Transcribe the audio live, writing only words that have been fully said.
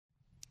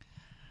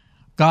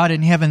God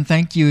in heaven,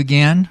 thank you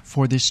again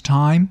for this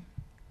time.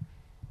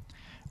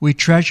 We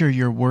treasure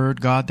your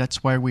word, God.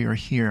 That's why we are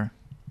here.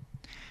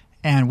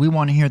 And we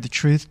want to hear the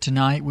truth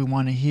tonight. We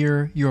want to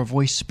hear your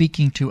voice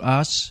speaking to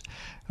us.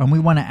 And we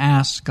want to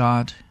ask,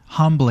 God,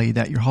 humbly,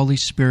 that your Holy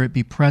Spirit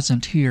be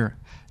present here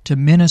to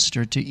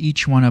minister to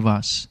each one of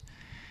us.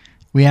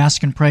 We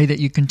ask and pray that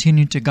you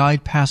continue to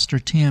guide Pastor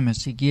Tim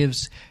as he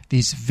gives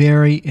these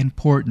very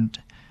important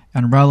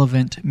and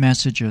relevant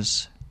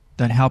messages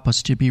that help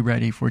us to be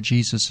ready for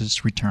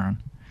Jesus' return.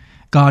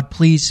 God,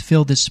 please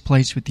fill this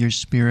place with your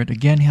Spirit.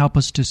 Again, help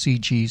us to see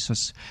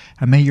Jesus,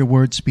 and may your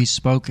words be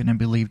spoken and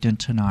believed in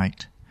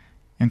tonight.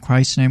 In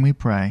Christ's name we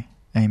pray.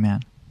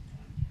 Amen.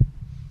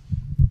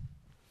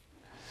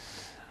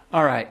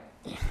 All right.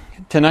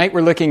 Tonight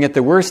we're looking at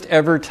the worst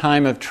ever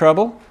time of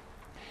trouble.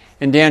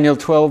 In Daniel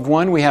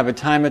 12:1, we have a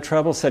time of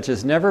trouble such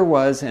as never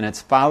was, and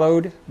it's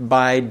followed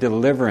by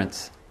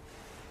deliverance.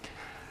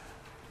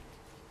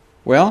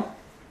 Well,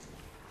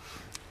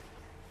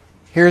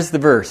 here's the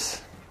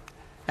verse.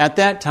 At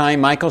that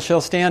time, Michael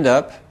shall stand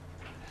up,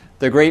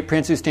 the great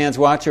prince who stands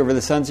watch over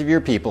the sons of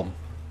your people.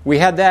 We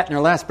had that in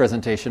our last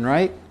presentation,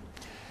 right?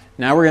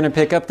 Now we're going to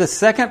pick up the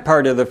second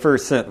part of the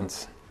first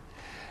sentence.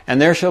 And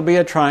there shall be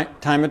a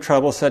time of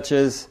trouble such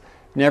as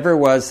never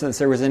was since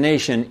there was a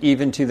nation,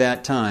 even to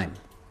that time.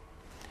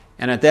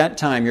 And at that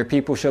time your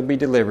people shall be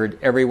delivered,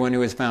 everyone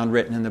who is found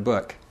written in the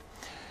book.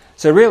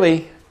 So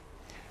really,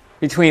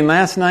 between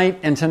last night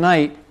and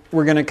tonight,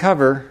 we're going to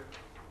cover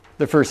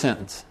the first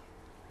sentence.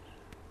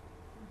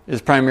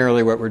 Is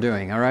primarily what we're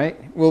doing, all right?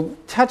 We'll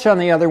touch on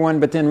the other one,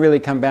 but then really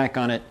come back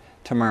on it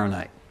tomorrow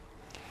night.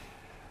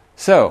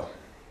 So,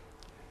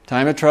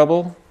 time of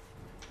trouble,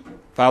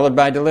 followed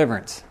by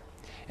deliverance.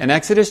 In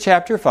Exodus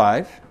chapter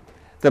 5,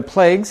 the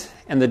plagues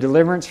and the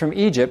deliverance from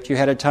Egypt, you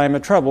had a time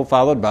of trouble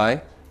followed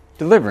by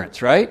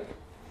deliverance, right?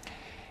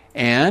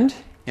 And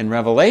in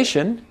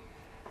Revelation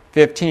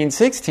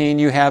 15:16,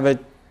 you have a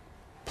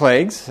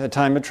plagues, a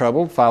time of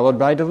trouble followed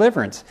by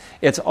deliverance.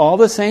 It's all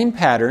the same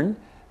pattern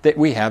that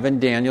we have in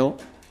Daniel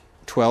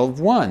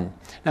 12:1.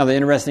 Now the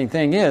interesting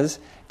thing is,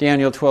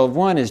 Daniel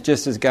 12:1 is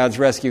just as God's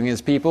rescuing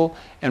his people,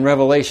 and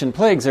Revelation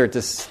plagues are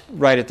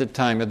right at the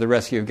time of the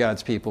rescue of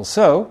God's people.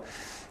 So,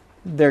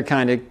 they're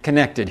kind of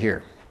connected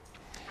here.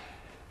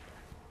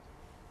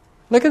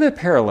 Look at the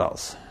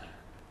parallels.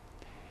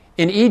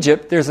 In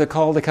Egypt, there's a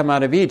call to come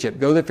out of Egypt.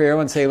 Go to Pharaoh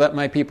and say, let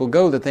my people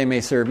go that they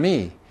may serve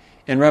me.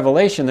 In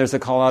Revelation, there's a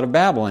call out of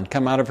Babylon.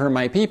 Come out of her,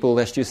 my people,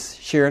 lest you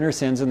share in her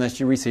sins and lest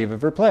you receive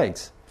of her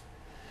plagues.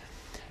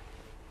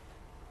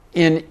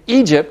 In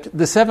Egypt,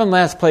 the 7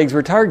 last plagues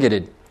were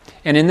targeted.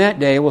 And in that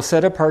day will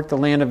set apart the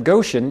land of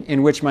Goshen,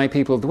 in which my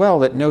people dwell,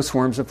 that no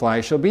swarms of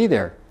flies shall be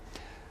there.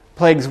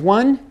 Plagues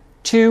 1,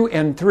 2,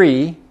 and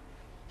 3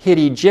 hit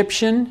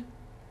Egyptian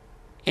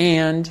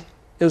and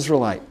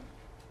Israelite.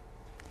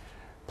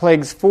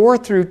 Plagues 4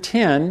 through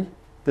 10,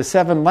 the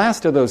 7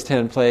 last of those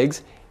 10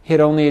 plagues, hit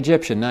only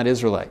Egyptian, not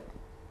Israelite.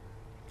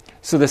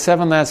 So the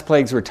 7 last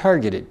plagues were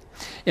targeted.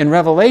 In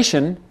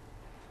Revelation,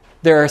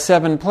 there are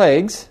 7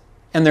 plagues,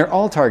 and they're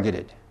all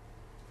targeted.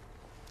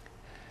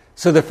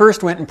 So the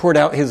first went and poured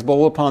out his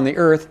bowl upon the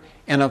earth,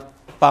 and a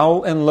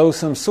foul and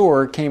loathsome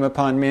sore came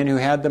upon men who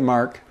had the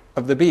mark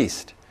of the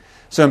beast.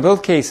 So in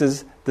both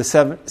cases, the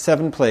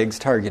seven plagues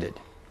targeted.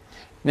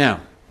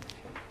 Now,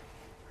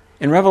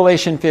 in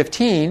Revelation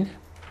 15,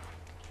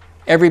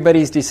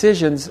 everybody's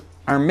decisions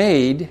are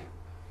made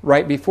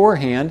right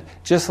beforehand,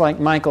 just like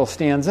Michael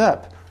stands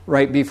up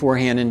right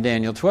beforehand in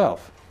Daniel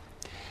 12.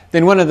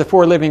 Then one of the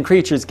 4 living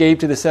creatures gave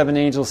to the 7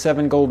 angels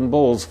 7 golden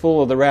bowls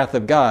full of the wrath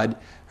of God,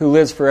 who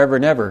lives forever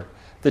and ever.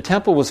 The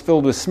temple was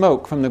filled with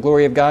smoke from the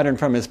glory of God and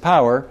from his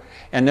power,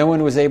 and no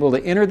one was able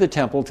to enter the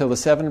temple till the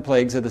 7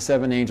 plagues of the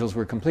 7 angels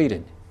were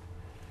completed.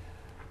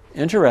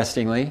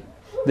 Interestingly,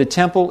 the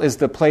temple is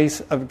the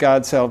place of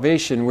God's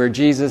salvation, where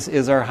Jesus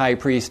is our high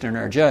priest and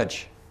our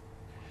judge.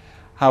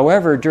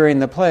 However, during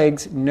the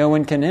plagues, no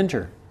one can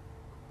enter.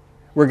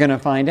 We're going to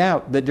find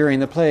out that during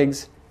the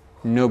plagues,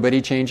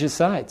 nobody changes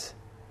sides.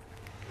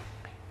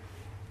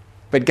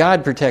 But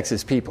God protects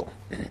his people.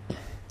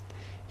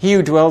 He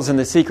who dwells in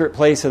the secret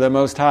place of the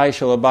Most High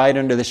shall abide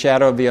under the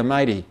shadow of the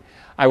Almighty.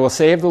 I will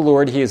say of the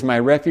Lord, he is my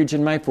refuge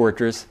and my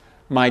fortress,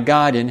 my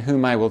God in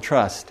whom I will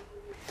trust.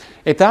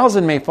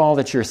 1,000 may fall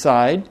at your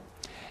side,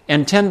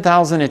 and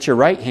 10,000 at your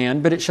right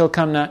hand, but it shall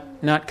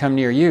not come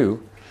near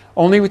you.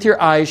 Only with your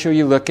eyes shall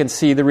you look and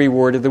see the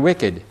reward of the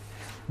wicked.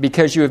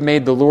 Because you have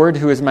made the Lord,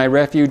 who is my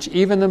refuge,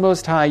 even the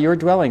Most High, your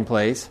dwelling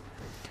place,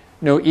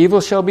 no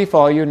evil shall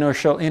befall you, nor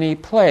shall any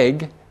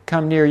plague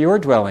come near your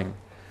dwelling.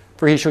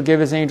 For he shall give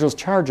his angels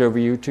charge over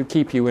you to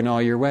keep you in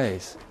all your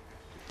ways.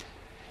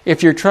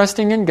 If you're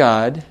trusting in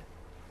God,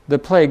 the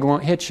plague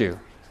won't hit you.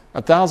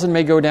 1,000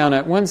 may go down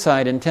at one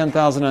side and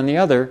 10,000 on the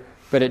other,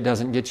 but it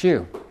doesn't get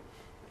you.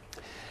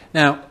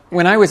 Now,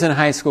 when I was in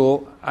high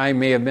school, I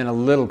may have been a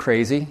little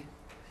crazy.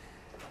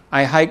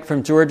 I hiked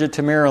from Georgia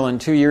to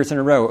Maryland 2 years in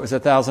a row. It was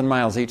 1,000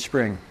 miles each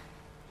spring.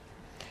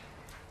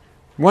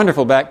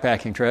 Wonderful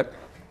backpacking trip.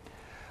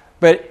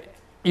 But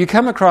you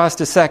come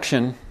across a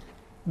section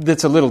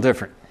that's a little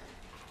different.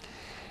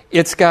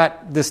 It's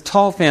got this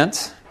tall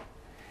fence,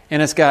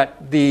 and it's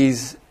got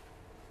these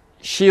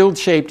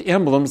shield-shaped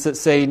emblems that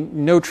say,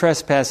 "No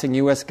trespassing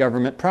U.S.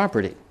 government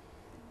property."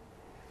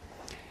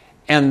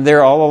 And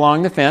they're all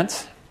along the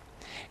fence.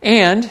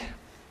 And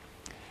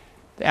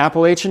the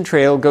Appalachian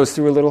Trail goes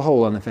through a little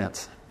hole on the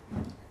fence.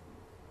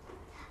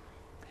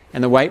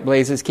 And the white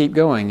blazes keep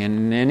going.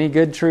 And any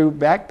good, true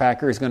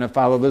backpacker is going to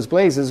follow those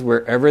blazes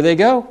wherever they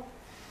go.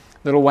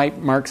 Little white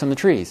marks on the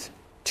trees.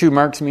 2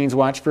 marks means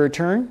watch for a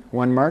turn.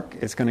 1 mark,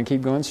 it's going to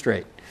keep going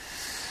straight.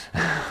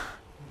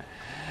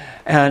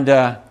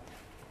 And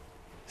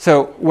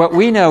so what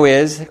we know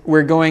is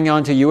we're going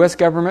onto U.S.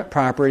 government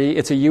property.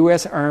 It's a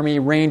U.S. Army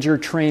Ranger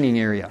training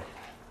area.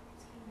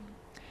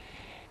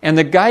 And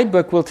the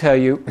guidebook will tell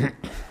you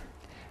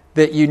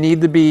that you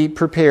need to be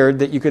prepared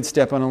that you could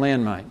step on a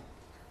landmine.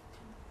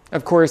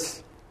 Of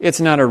course, it's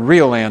not a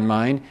real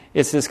landmine.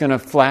 It's just going to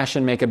flash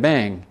and make a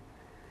bang.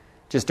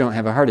 Just don't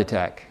have a heart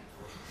attack.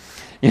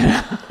 You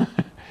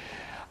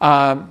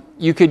know?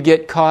 You could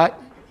get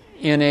caught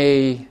in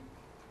a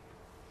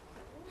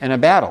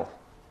battle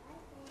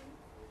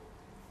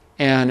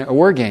and a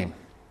war game.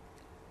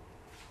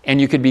 And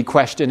you could be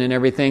questioned and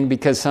everything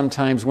because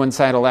sometimes one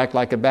side will act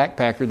like a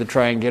backpacker to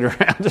try and get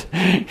around.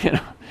 You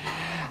know.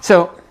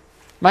 So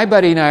my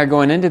buddy and I are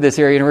going into this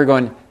area and we're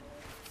going,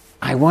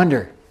 I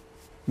wonder,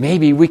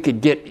 maybe we could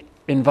get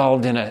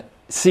involved in a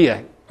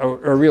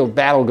real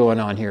battle going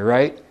on here,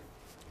 right?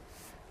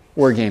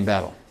 War game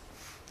battle.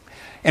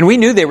 And we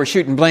knew they were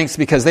shooting blanks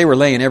because they were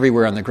laying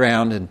everywhere on the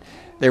ground and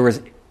there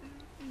was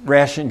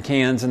ration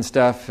cans and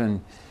stuff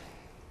and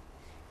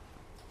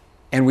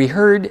we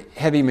heard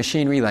heavy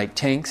machinery like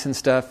tanks and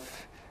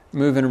stuff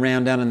moving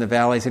around down in the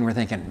valleys, and we're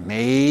thinking,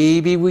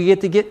 maybe we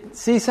get to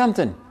see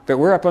something. But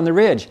we're up on the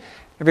ridge.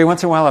 Every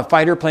once in a while, a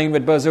fighter plane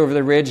would buzz over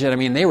the ridge, and I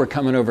mean, they were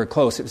coming over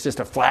close. It was just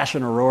a flash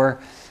and a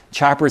roar.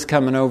 Choppers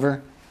coming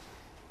over.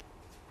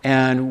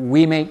 And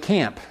we make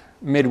camp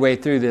midway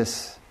through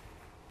this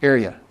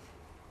area.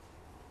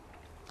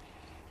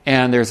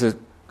 And there's a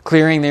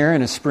clearing there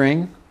and a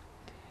spring,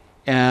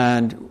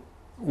 and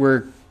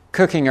we're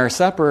cooking our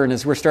supper, and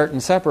as we're starting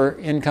supper,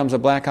 in comes a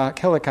Black Hawk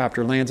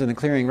helicopter, lands in the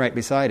clearing right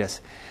beside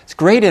us. It's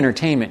great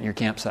entertainment in your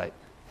campsite.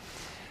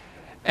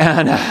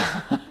 And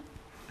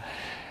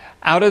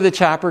out of the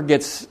chopper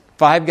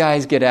 5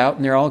 guys get out,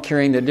 and they're all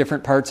carrying the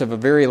different parts of a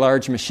very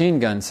large machine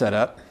gun set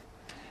up,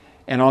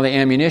 and all the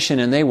ammunition,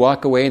 and they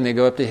walk away, and they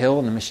go up the hill,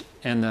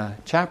 and the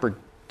chopper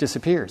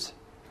disappears.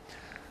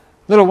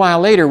 A little while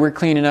later, we're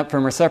cleaning up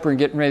from our supper and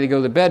getting ready to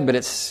go to bed, but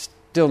it's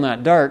still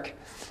not dark.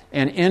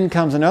 And in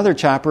comes another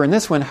chopper, and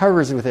this one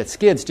hovers with its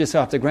skids just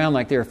off the ground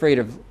like they're afraid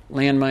of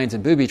landmines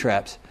and booby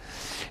traps.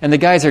 And the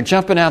guys are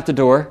jumping out the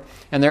door,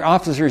 and their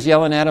officers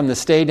yelling at them to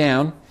stay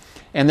down,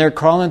 and they're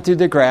crawling through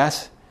the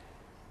grass,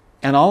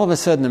 and all of a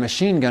sudden the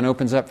machine gun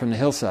opens up from the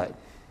hillside.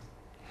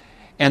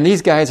 And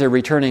these guys are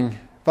returning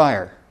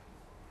fire.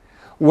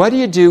 What do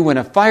you do when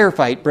a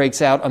firefight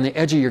breaks out on the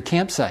edge of your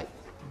campsite?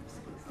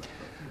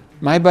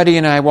 My buddy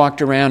and I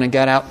walked around and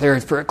got out there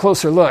for a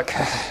closer look.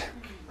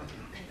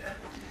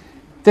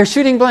 They're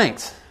shooting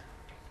blanks.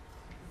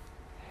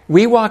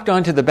 We walked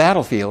onto the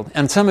battlefield,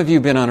 and some of you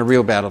have been on a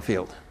real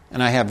battlefield,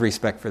 and I have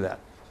respect for that.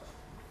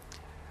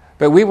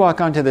 But we walk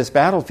onto this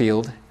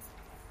battlefield,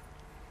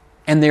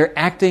 and they're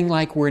acting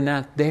like we're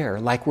not there,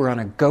 like we're on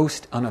a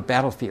ghost on a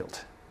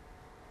battlefield.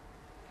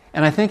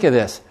 And I think of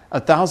this.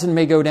 1,000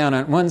 may go down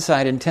on one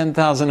side and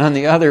 10,000 on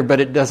the other, but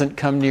it doesn't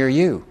come near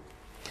you.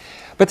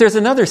 But there's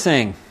another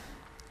saying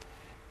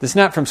that's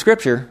not from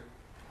Scripture,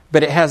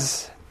 but it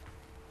has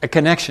a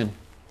connection.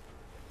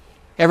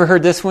 Ever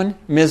heard this one?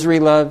 Misery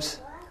loves?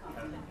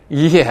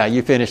 Yeah,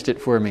 you finished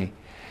it for me.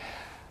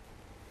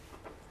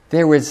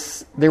 There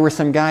were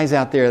some guys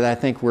out there that I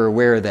think were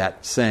aware of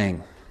that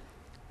saying.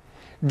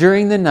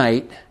 During the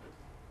night,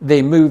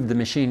 they moved the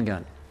machine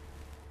gun.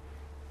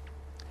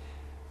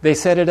 They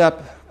set it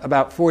up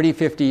about 40,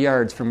 50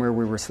 yards from where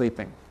we were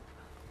sleeping.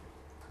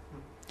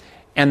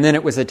 And then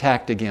it was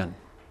attacked again.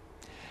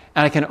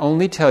 And I can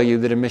only tell you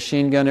that a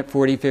machine gun at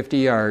 40, 50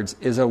 yards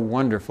is a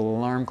wonderful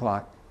alarm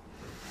clock.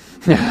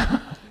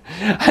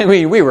 I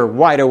mean, we were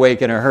wide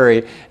awake in a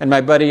hurry, and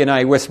my buddy and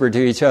I whispered to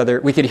each other.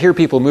 We could hear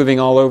people moving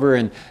all over,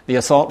 and the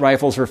assault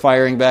rifles were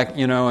firing back,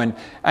 and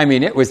I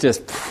mean, it was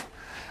just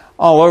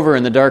all over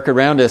in the dark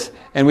around us,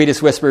 and we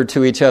just whispered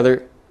to each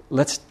other,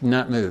 let's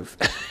not move.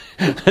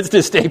 Let's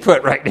just stay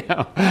put right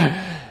now.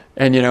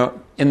 And,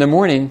 in the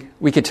morning,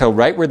 we could tell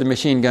right where the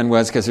machine gun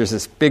was because there's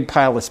this big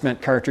pile of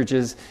spent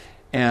cartridges,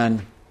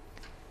 and,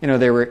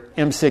 there were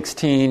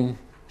M16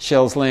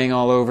 shells laying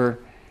all over,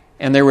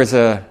 and there was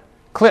a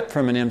clip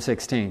from an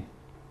M16.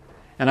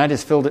 And I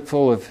just filled it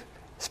full of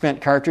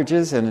spent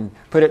cartridges and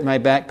put it in my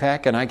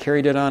backpack, and I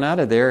carried it on out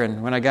of there.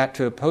 And when I got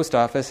to a post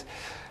office,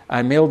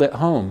 I mailed it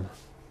home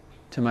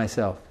to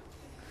myself.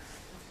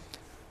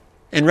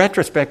 In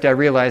retrospect, I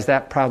realized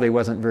that probably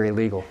wasn't very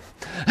legal.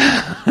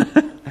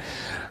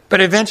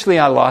 But eventually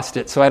I lost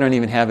it, so I don't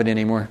even have it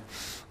anymore.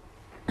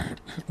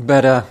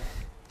 But it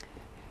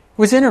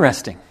was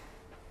interesting.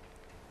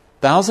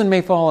 1,000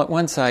 may fall at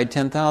one side,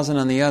 10,000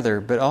 on the other,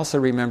 but also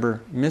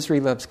remember, misery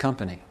loves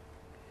company.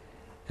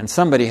 And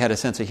somebody had a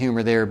sense of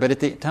humor there, but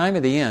at the time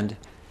of the end,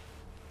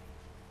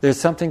 there's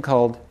something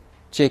called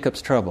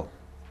Jacob's trouble.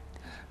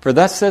 For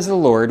thus says the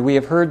Lord, we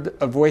have heard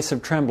a voice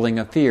of trembling,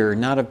 of fear,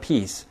 not of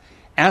peace.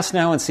 Ask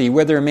now and see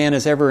whether a man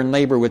is ever in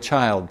labor with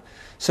child.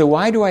 So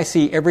why do I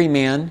see every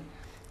man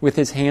with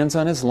his hands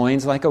on his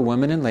loins like a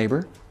woman in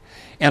labor,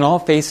 and all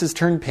faces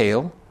turn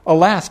pale?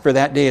 Alas, for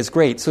that day is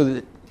great, so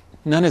that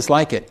none is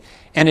like it.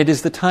 And it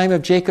is the time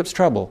of Jacob's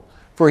trouble,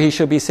 for he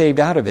shall be saved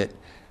out of it.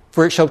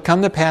 For it shall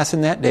come to pass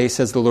in that day,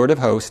 says the Lord of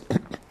hosts,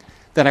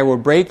 that I will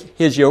break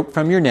his yoke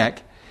from your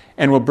neck,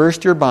 and will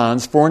burst your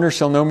bonds. Foreigners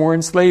shall no more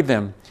enslave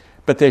them,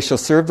 but they shall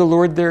serve the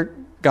Lord their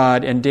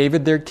God and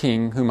David their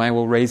king, whom I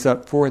will raise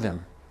up for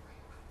them.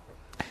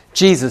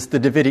 Jesus, the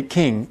Davidic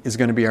king, is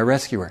going to be our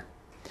rescuer.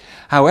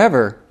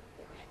 However,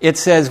 it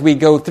says we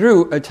go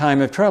through a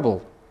time of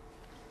trouble.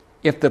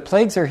 If the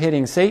plagues are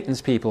hitting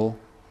Satan's people,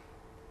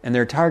 and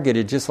they're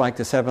targeted just like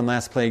the 7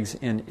 last plagues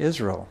in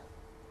Israel,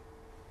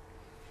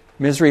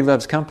 misery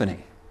loves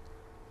company.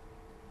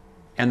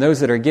 And those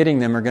that are getting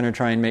them are going to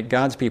try and make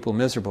God's people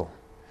miserable.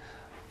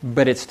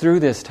 But it's through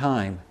this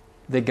time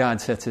that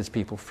God sets his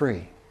people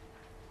free,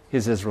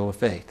 his Israel of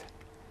faith.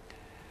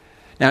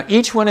 Now,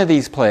 each one of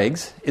these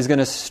plagues is going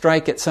to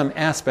strike at some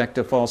aspect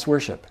of false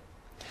worship.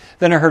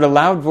 Then I heard a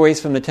loud voice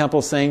from the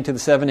temple saying to the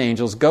 7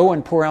 angels, go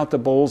and pour out the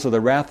bowls of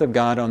the wrath of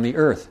God on the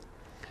earth.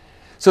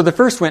 So the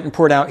first went and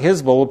poured out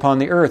his bowl upon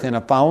the earth, and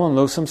a foul and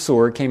loathsome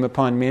sword came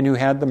upon men who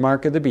had the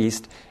mark of the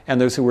beast and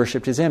those who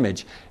worshipped his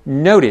image.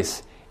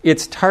 Notice,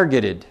 it's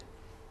targeted.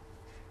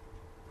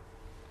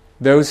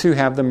 Those who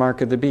have the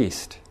mark of the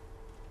beast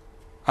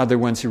are the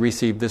ones who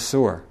received this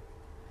sword.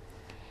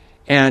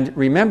 And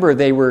remember,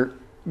 they were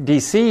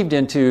deceived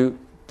into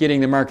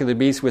getting the mark of the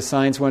beast with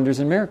signs, wonders,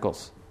 and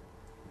miracles.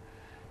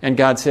 And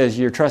God says,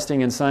 you're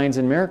trusting in signs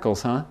and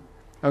miracles, huh?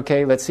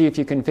 Okay, let's see if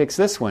you can fix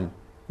this one.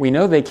 We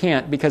know they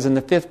can't because in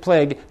the 5th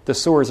plague, the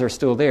sores are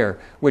still there,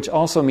 which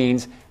also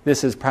means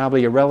this is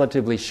probably a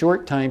relatively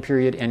short time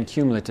period and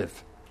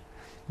cumulative.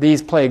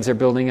 These plagues are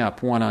building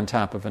up one on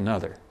top of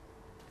another.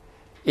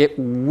 It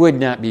would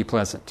not be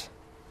pleasant.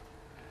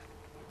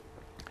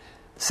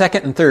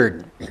 2nd and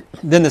 3rd.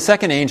 Then the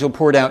 2nd angel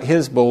poured out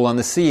his bowl on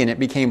the sea, and it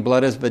became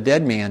blood as of a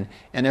dead man,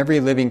 and every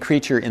living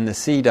creature in the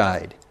sea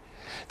died.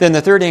 Then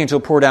the 3rd angel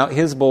poured out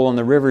his bowl on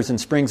the rivers and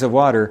springs of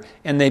water,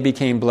 and they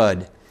became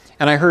blood.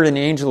 And I heard the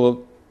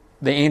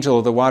angel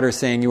of the water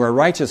saying, you are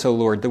righteous, O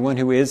Lord, the one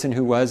who is and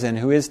who was and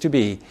who is to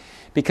be,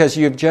 because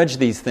you have judged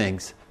these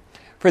things.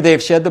 For they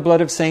have shed the blood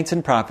of saints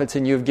and prophets,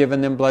 and you have given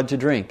them blood to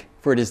drink,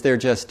 for it is their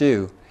just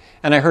due.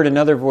 And I heard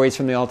another voice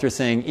from the altar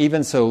saying,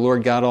 even so,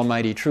 Lord God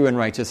Almighty, true and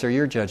righteous are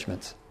your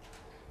judgments.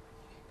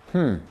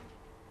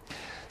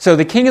 So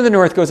the king of the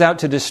north goes out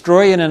to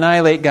destroy and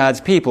annihilate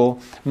God's people.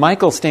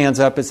 Michael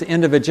stands up. It's the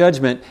end of a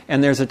judgment,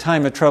 and there's a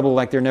time of trouble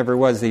like there never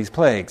was these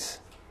plagues.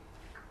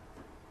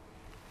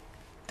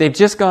 They've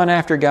just gone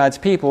after God's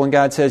people, and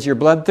God says, you're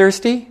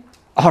bloodthirsty?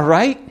 All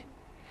right,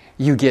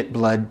 you get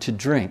blood to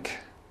drink.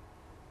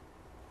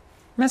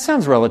 That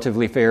sounds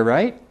relatively fair,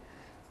 right?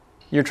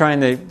 You're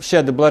trying to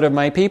shed the blood of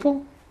my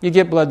people? You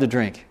get blood to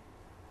drink.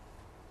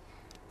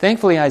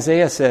 Thankfully,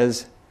 Isaiah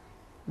says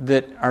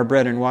that our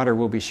bread and water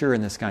will be sure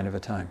in this kind of a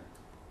time.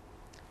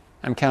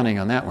 I'm counting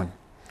on that one.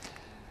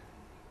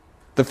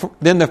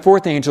 Then the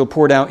 4th angel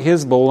poured out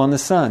his bowl on the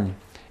sun,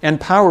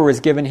 and power was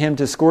given him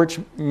to scorch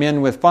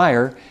men with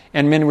fire,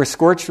 and men were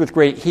scorched with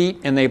great heat,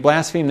 and they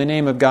blasphemed the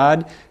name of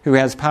God, who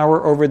has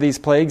power over these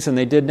plagues, and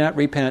they did not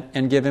repent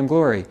and give him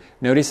glory.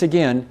 Notice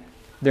again,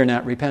 they're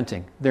not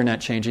repenting. They're not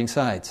changing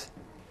sides.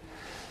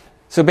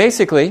 So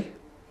basically,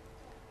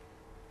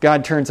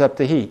 God turns up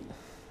the heat,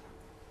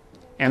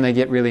 and they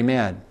get really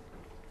mad.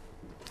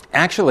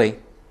 Actually,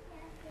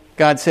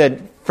 God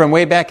said, from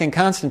way back in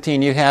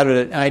Constantine, you had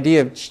an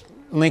idea of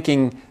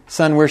linking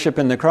sun worship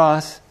and the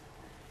cross,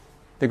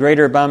 the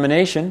greater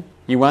abomination.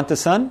 You want the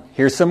sun?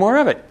 Here's some more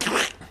of it.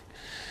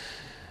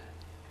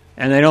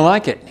 And they don't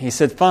like it. He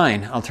said,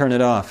 fine, I'll turn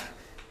it off.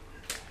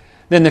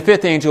 Then the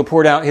 5th angel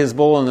poured out his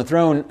bowl on the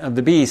throne of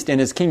the beast, and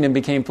his kingdom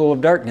became full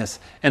of darkness.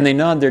 And they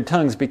gnawed their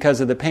tongues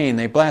because of the pain.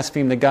 They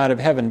blasphemed the God of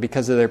heaven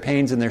because of their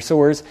pains and their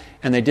sores,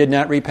 and they did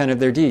not repent of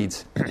their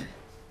deeds.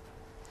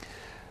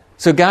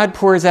 So God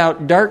pours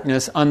out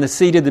darkness on the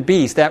seat of the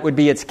beast. That would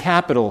be its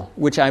capital,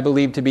 which I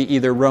believe to be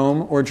either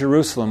Rome or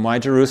Jerusalem. Why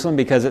Jerusalem?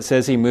 Because it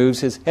says he moves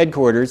his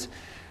headquarters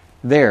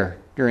there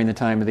during the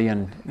time of the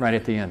end, right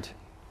at the end.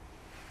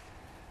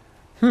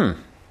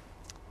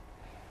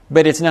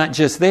 But it's not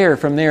just there.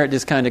 From there, it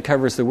just kind of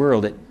covers the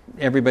world.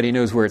 Everybody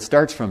knows where it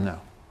starts from, though.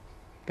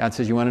 God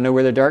says, you want to know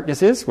where the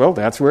darkness is? Well,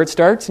 that's where it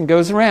starts and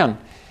goes around.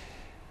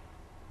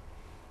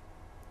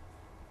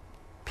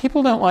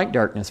 People don't like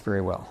darkness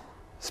very well,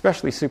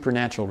 especially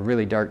supernatural,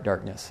 really dark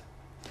darkness.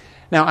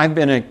 Now, I've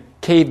been a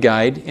cave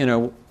guide in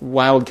a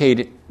wild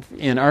cave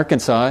in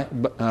Arkansas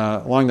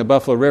along the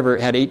Buffalo River.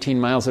 It had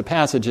 18 miles of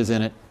passages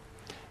in it.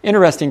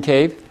 Interesting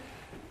cave.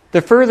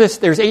 The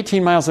furthest, there's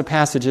 18 miles of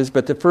passages,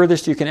 but the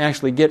furthest you can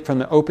actually get from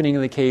the opening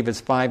of the cave is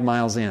 5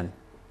 miles in.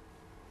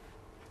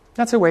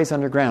 That's a ways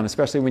underground,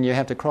 especially when you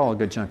have to crawl a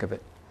good chunk of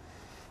it.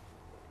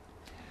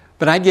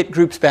 But I'd get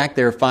groups back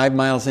there 5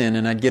 miles in,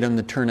 and I'd get them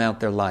to turn out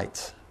their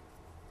lights.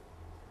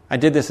 I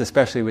did this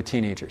especially with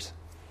teenagers.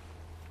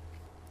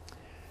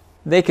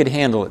 They could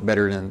handle it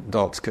better than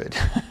adults could.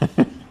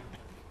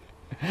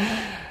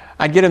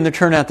 I'd get them to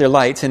turn out their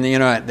lights, and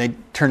they'd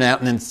turn out,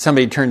 and then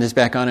somebody turned this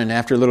back on, and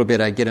after a little bit,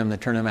 I'd get them to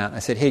turn them out. I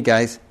said, hey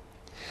guys,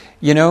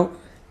 you know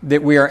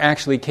that we are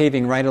actually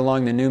caving right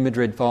along the New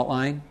Madrid fault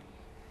line?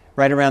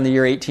 Right around the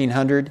year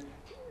 1800,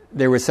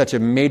 there was such a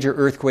major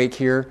earthquake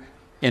here.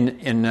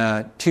 In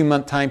a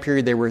 2-month time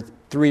period, there were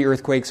 3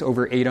 earthquakes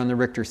over 8 on the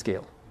Richter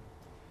scale.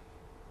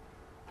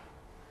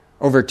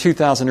 Over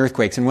 2,000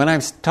 earthquakes. And when I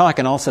was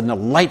talking, all of a sudden the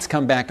lights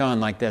come back on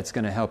like that's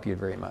going to help you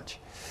very much.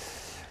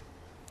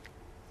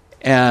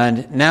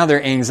 And now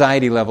their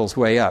anxiety level's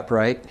way up,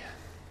 right?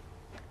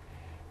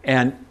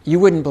 And you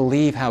wouldn't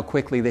believe how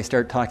quickly they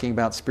start talking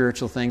about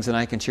spiritual things, and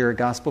I can share a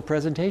gospel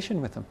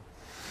presentation with them.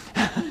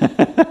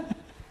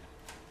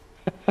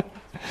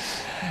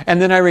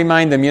 And then I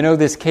remind them,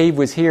 this cave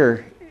was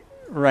here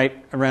right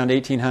around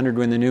 1800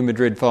 when the New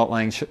Madrid fault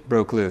line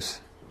broke loose.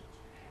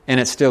 And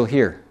it's still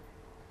here.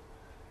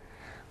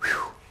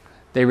 Whew.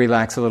 They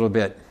relax a little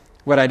bit.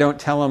 What I don't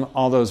tell them,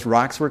 all those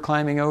rocks we're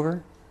climbing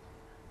over,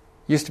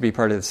 used to be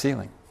part of the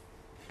ceiling.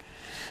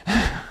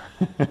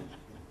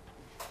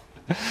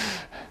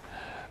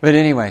 But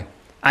anyway,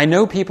 I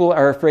know people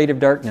are afraid of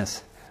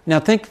darkness. Now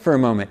think for a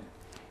moment.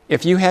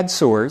 If you had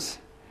sores,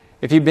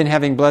 if you'd been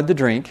having blood to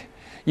drink,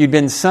 you'd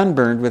been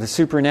sunburned with a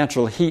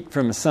supernatural heat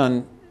from the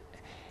sun,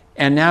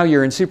 and now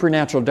you're in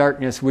supernatural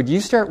darkness, would you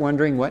start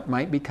wondering what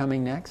might be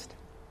coming next?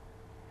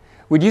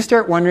 Would you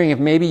start wondering if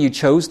maybe you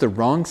chose the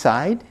wrong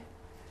side?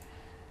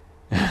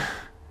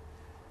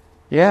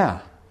 Yeah.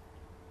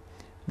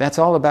 That's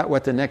all about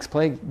what the next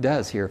plague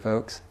does here,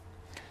 folks.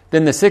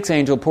 Then the 6th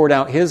angel poured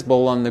out his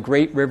bowl on the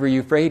great river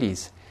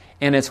Euphrates,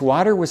 and its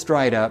water was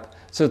dried up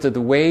so that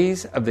the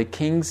ways of the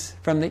kings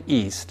from the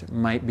east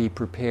might be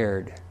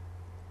prepared.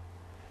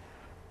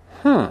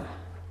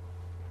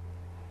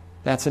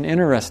 That's an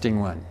interesting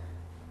one.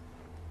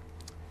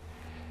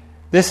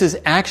 This is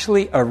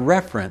actually a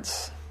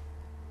reference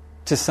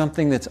to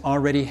something that's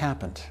already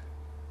happened.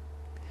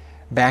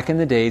 Back in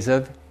the days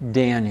of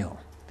Daniel.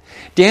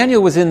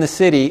 Daniel was in the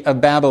city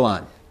of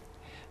Babylon.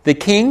 The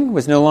king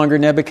was no longer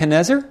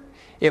Nebuchadnezzar.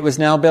 It was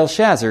now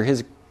Belshazzar,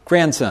 his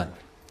grandson.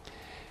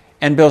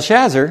 And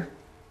Belshazzar,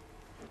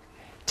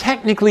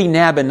 technically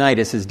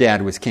Nabonidus, his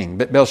dad, was king,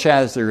 but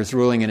Belshazzar is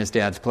ruling in his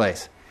dad's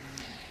place.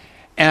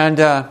 And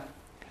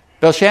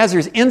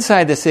Belshazzar's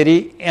inside the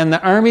city, and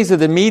the armies of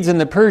the Medes and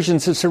the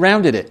Persians have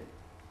surrounded it.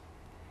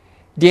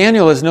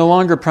 Daniel is no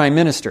longer prime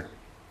minister.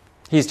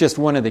 He's just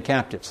one of the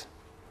captives.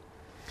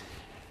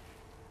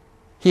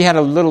 He had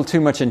a little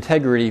too much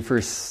integrity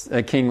for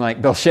a king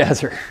like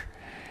Belshazzar,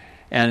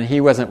 and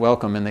he wasn't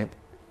welcome in the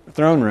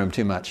throne room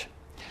too much.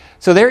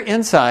 So they're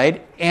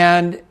inside,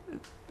 and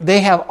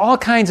they have all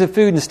kinds of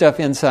food and stuff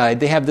inside.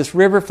 They have this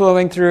river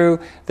flowing through.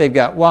 They've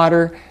got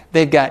water.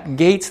 They've got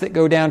gates that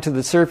go down to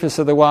the surface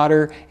of the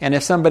water. And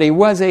if somebody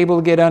was able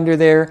to get under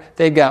there,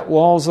 they've got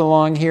walls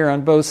along here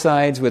on both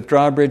sides with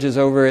drawbridges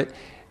over it.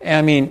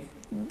 I mean,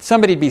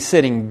 somebody'd be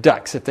sitting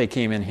ducks if they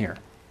came in here.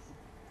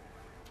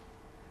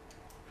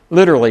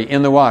 Literally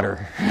in the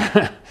water,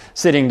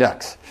 sitting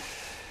ducks.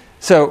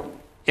 So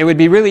it would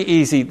be really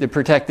easy to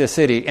protect this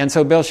city. And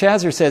so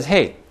Belshazzar says,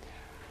 hey,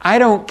 I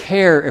don't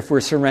care if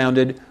we're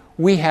surrounded.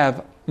 We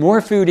have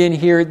more food in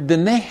here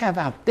than they have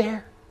out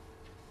there.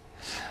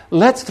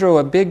 Let's throw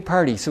a big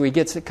party. So he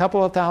gets a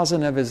couple of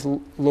thousand of his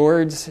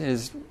lords,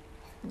 his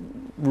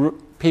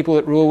people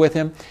that rule with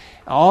him,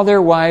 all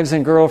their wives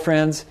and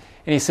girlfriends,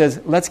 and he says,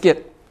 let's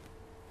get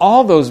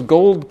all those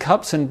gold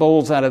cups and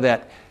bowls out of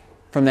that,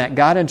 from that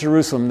God in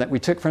Jerusalem that we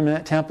took from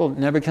that temple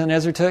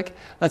Nebuchadnezzar took.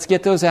 Let's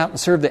get those out and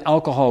serve the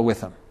alcohol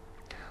with them.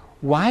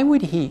 Why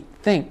would he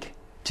think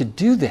to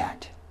do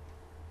that?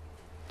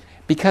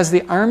 Because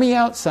the army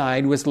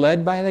outside was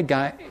led by the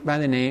guy by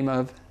the name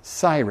of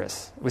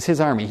Cyrus. It was his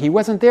army. He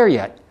wasn't there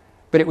yet,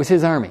 but it was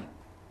his army.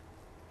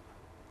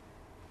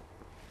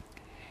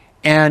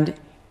 And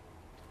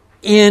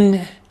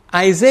in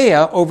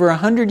Isaiah, over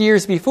 100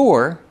 years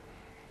before,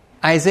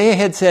 Isaiah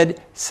had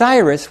said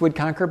Cyrus would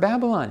conquer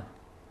Babylon.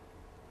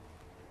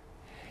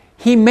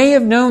 He may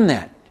have known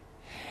that.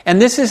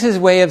 And this is his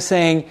way of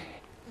saying,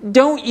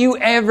 don't you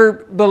ever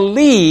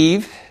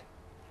believe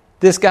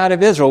this God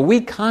of Israel.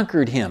 We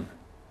conquered him.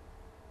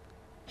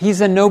 He's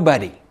a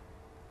nobody.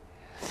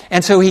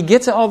 And so he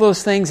gets all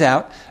those things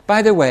out.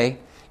 By the way,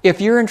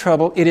 if you're in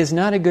trouble, it is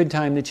not a good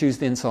time to choose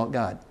to insult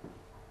God.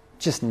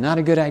 Just not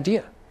a good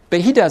idea.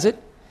 But he does it.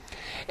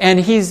 And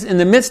he's in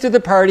the midst of the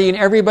party, and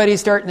everybody's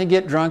starting to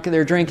get drunk, and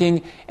they're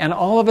drinking, and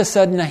all of a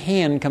sudden a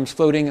hand comes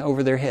floating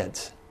over their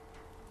heads.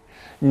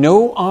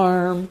 No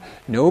arm,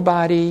 no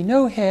body,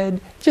 no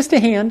head, just a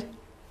hand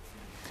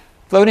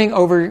floating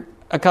over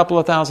a couple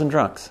of thousand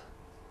drunks.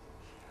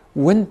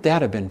 Wouldn't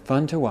that have been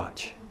fun to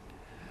watch?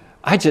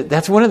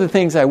 That's one of the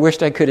things I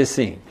wished I could have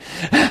seen.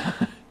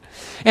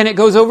 And it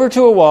goes over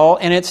to a wall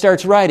and it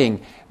starts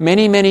writing,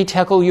 many, many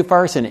tekel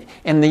upharsin.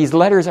 And these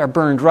letters are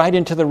burned right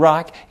into the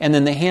rock, and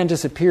then the hand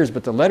disappears,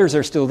 but the letters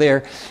are still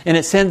there. And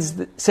it says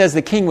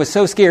the king was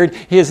so scared,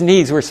 his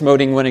knees were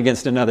smoting one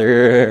against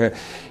another.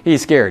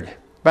 He's scared.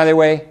 By the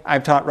way,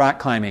 I've taught rock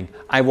climbing.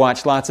 I've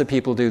watched lots of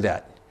people do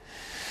that.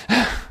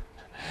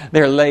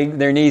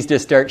 Their knees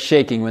just start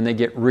shaking when they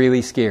get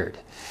really scared.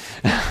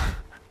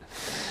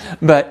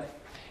 But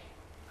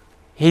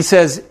he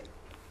says,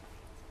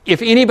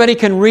 if anybody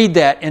can read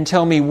that and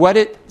tell me what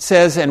it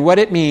says and what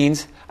it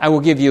means, I will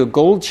give you a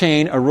gold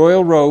chain, a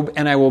royal robe,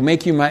 and I will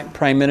make you my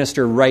prime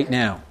minister right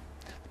now.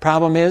 The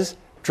problem is,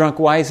 drunk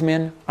wise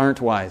men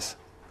aren't wise.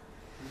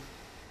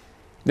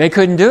 They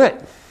couldn't do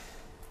it.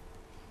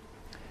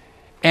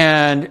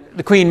 And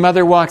the Queen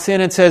Mother walks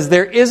in and says,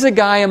 there is a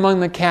guy among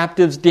the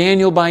captives,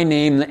 Daniel by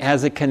name, that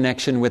has a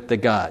connection with the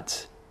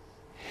gods.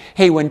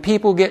 Hey, when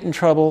people get in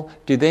trouble,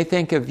 do they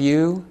think of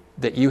you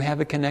that you have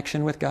a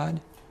connection with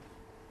God?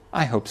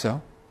 I hope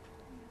so.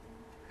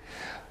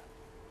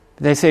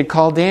 They say,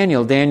 call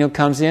Daniel. Daniel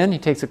comes in. He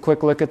takes a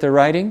quick look at the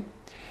writing.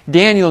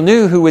 Daniel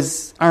knew who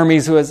his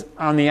armies was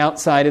on the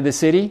outside of the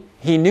city.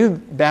 He knew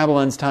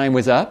Babylon's time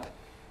was up.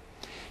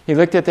 He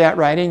looked at that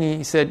writing and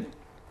he said,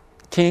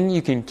 King,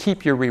 you can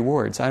keep your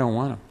rewards. I don't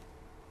want them.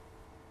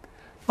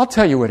 I'll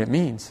tell you what it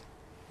means.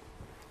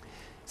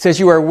 It says,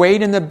 you are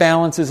weighed in the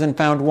balances and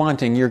found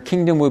wanting. Your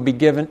kingdom will be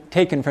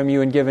taken from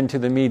you and given to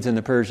the Medes and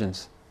the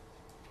Persians.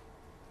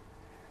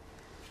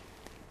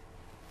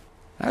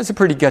 That was a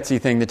pretty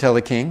gutsy thing to tell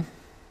the king.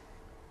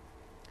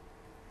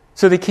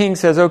 So the king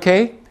says,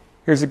 okay,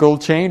 here's a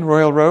gold chain,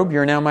 royal robe.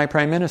 You're now my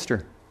prime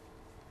minister.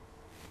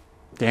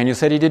 Daniel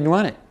said he didn't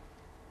want it.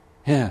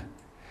 Yeah.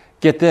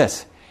 Get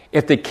this.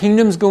 If the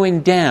kingdom's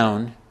going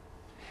down,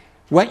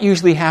 what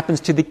usually happens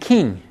to the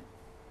king?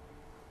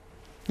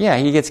 Yeah,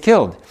 he gets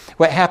killed.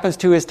 What happens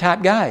to his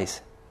top guys?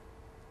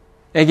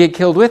 They get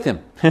killed with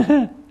him.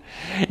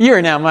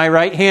 You're now my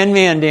right-hand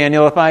man,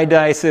 Daniel. If I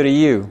die, so do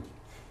you.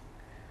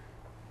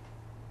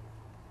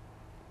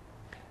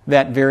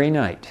 That very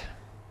night,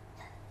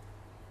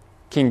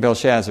 King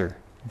Belshazzar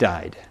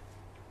died.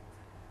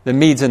 The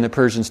Medes and the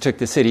Persians took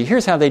the city.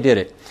 Here's how they did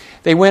it.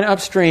 They went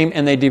upstream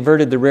and they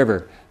diverted the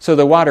river. So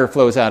the water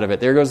flows out of it.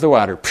 There goes the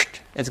water.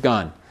 It's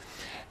gone.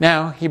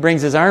 Now he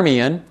brings his army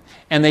in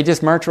and they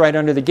just march right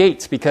under the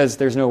gates because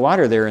there's no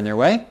water there in their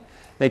way.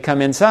 They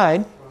come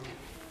inside.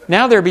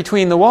 Now they're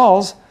between the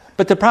walls,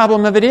 but the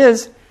problem of it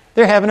is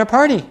they're having a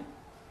party.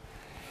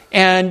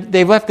 And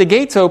they've left the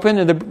gates open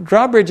and the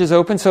drawbridge is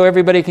open so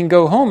everybody can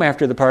go home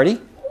after the party.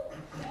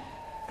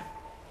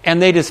 And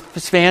they just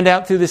fanned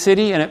out through the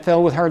city and it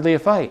fell with hardly a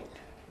fight.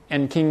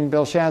 And King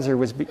Belshazzar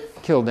was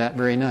killed that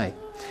very night.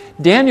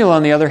 Daniel,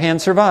 on the other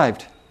hand,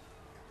 survived.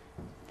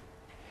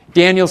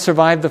 Daniel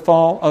survived the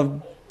fall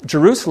of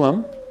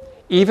Jerusalem,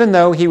 even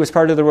though he was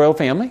part of the royal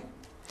family.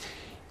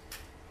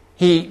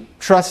 He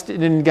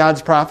trusted in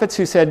God's prophets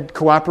who said,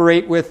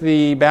 cooperate with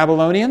the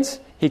Babylonians.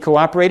 He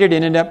cooperated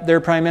and ended up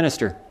their prime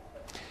minister.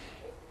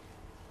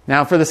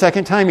 Now for the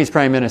second time he's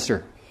prime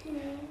minister.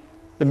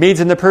 The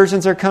Medes and the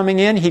Persians are coming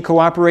in. He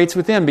cooperates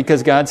with them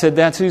because God said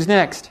that's who's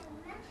next.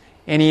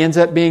 And he ends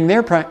up being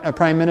their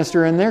prime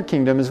minister in their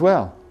kingdom as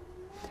well.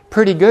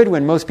 Pretty good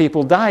when most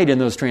people died in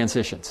those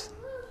transitions.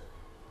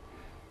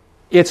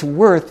 It's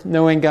worth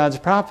knowing God's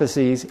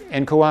prophecies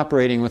and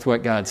cooperating with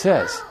what God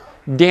says.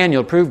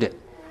 Daniel proved it.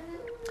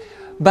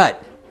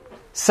 But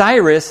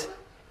Cyrus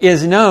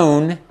is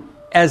known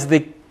as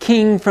the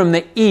king from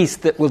the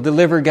east that will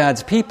deliver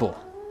God's people.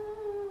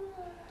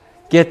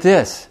 Get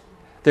this.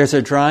 There's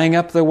a drying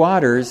up the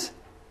waters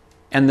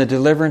and the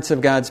deliverance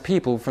of God's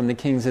people from the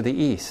kings of the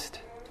east.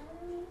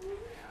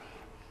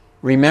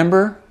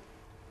 Remember,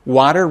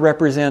 water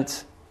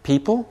represents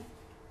people.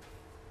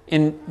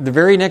 In the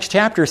very next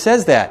chapter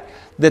says that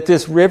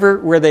this river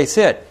where they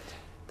sit.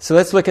 So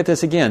let's look at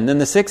this again. Then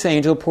the sixth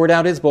angel poured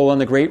out his bowl on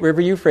the great river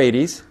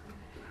Euphrates,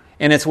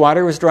 and its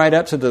water was dried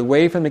up so the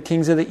way from the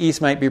kings of the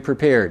east might be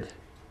prepared.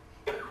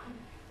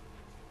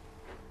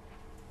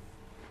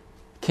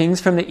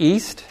 Kings from the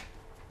east?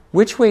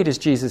 Which way does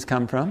Jesus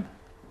come from?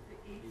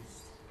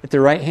 At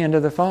the right hand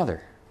of the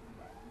Father.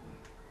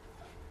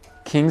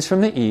 Kings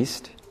from the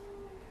east,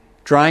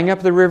 drying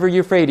up the river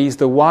Euphrates,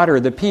 the water,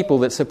 the people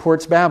that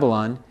supports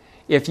Babylon.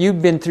 If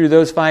you've been through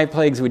those 5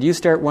 plagues, would you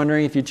start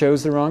wondering if you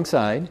chose the wrong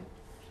side?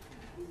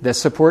 The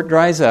support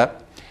dries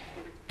up.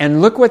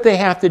 And look what they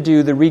have to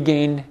do to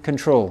regain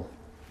control.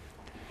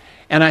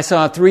 And I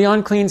saw 3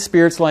 unclean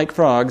spirits like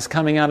frogs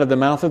coming out of the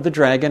mouth of the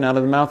dragon, out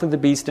of the mouth of the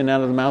beast, and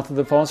out of the mouth of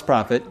the false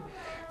prophet.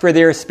 For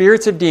they are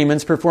spirits of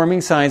demons performing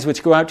signs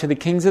which go out to the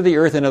kings of the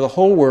earth and of the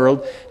whole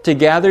world to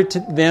gather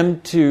them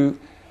to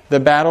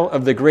the battle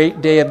of the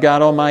great day of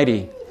God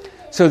Almighty.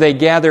 So they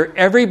gather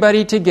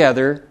everybody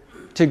together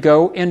to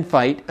go and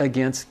fight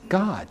against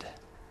God.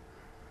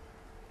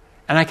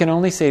 And I can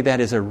only say that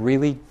is a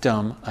really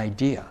dumb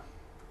idea.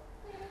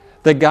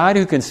 The God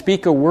who can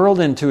speak a world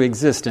into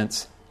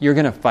existence, you're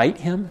going to fight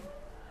him?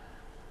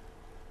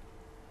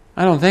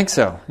 I don't think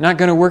so. Not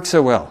going to work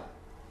so well.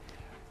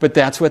 But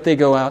that's what they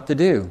go out to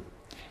do.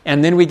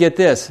 And then we get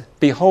this.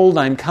 Behold,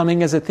 I'm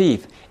coming as a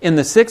thief. In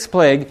the sixth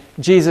plague,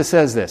 Jesus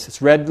says this.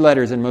 It's red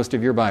letters in most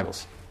of your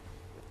Bibles.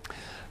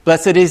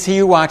 Blessed is he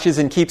who watches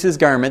and keeps his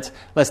garments,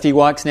 lest he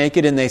walks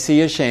naked and they see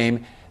his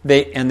shame.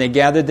 They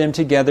gathered them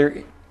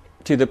together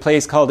to the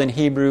place called in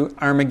Hebrew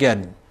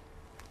Armageddon.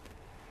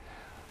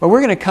 Well,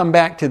 we're going to come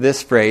back to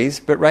this phrase,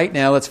 but right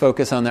now let's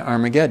focus on the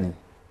Armageddon.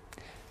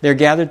 They're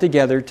gathered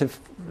together to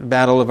the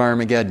Battle of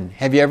Armageddon.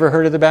 Have you ever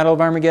heard of the Battle of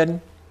Armageddon?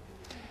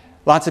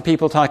 Lots of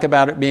people talk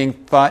about it being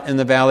fought in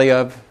the Valley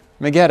of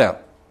Megiddo.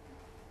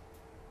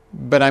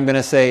 But I'm going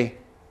to say,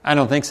 I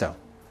don't think so.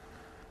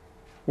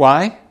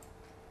 Why?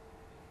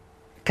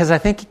 Because I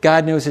think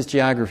God knows his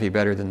geography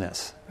better than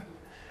this.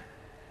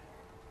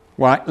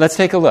 Why? Let's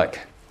take a look.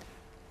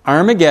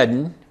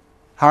 Armageddon,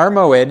 Har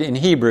Moed in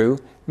Hebrew,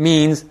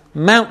 means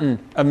mountain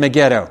of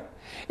Megiddo.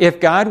 If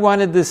God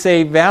wanted to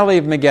say Valley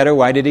of Megiddo,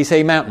 why did he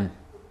say mountain?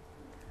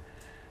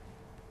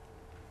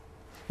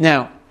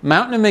 Now,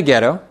 mountain of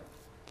Megiddo,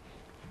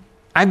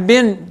 I've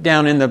been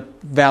down in the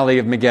Valley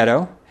of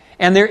Megiddo,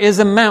 and there is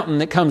a mountain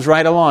that comes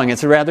right along.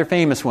 It's a rather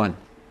famous one,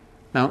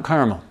 Mount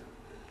Carmel,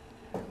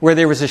 where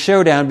there was a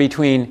showdown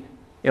between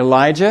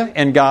Elijah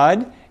and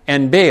God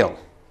and Baal.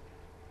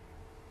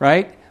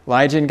 Right?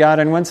 Elijah and God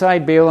on one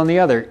side, Baal on the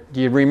other.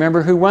 Do you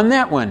remember who won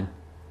that one?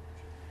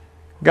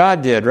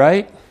 God did,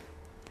 right?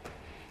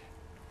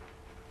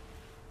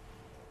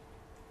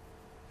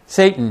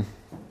 Satan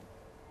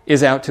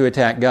is out to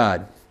attack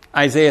God.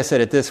 Isaiah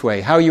said it this way,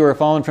 how you are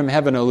fallen from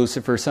heaven, O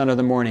Lucifer, son of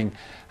the morning.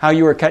 How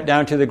you are cut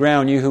down to the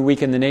ground, you who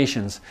weaken the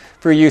nations.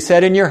 For you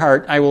said in your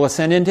heart, I will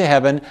ascend into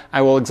heaven.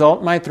 I will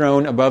exalt my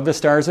throne above the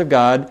stars of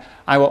God.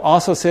 I will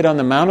also sit on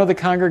the mount of the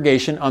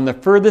congregation on the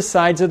furthest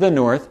sides of the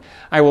north.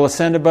 I will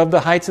ascend above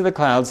the heights of the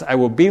clouds. I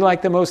will be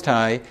like the Most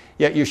High,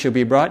 yet you shall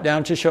be brought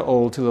down to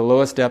Sheol, to the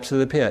lowest depths of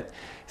the pit.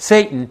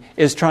 Satan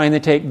is trying to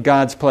take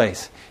God's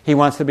place. He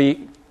wants to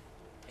be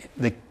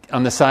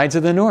on the sides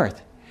of the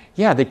north.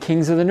 Yeah, the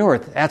kings of the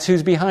north. That's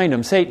who's behind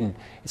him, Satan.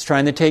 He's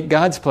trying to take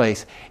God's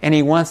place. And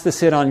he wants to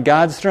sit on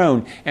God's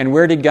throne. And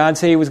where did God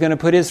say he was going to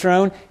put his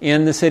throne?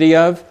 In the city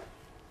of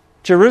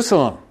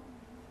Jerusalem.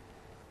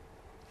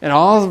 It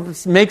all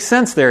makes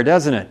sense there,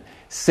 doesn't it?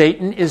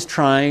 Satan is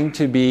trying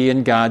to be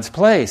in God's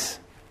place.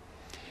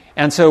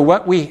 And so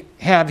what we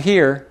have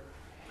here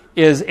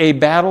is a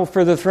battle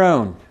for the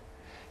throne.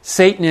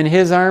 Satan and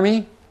his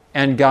army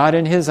and God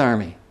and his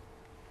army.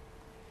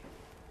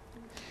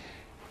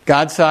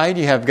 God's side,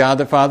 you have God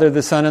the Father,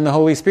 the Son, and the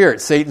Holy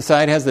Spirit. Satan's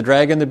side has the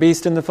dragon, the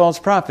beast, and the false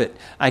prophet.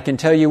 I can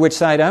tell you which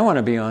side I want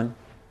to be on.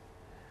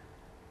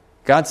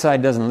 God's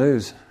side doesn't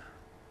lose.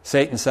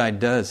 Satan's side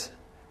does.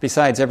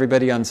 Besides,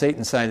 everybody on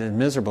Satan's side is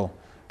miserable.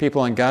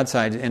 People on God's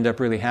side end up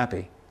really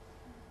happy.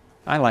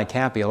 I like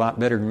happy a lot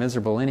better than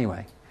miserable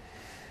anyway.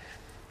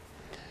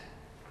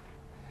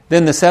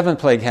 Then the seventh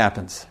plague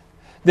happens.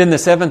 Then the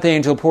seventh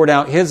angel poured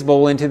out his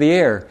bowl into the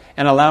air,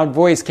 and a loud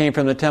voice came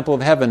from the temple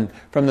of heaven,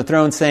 from the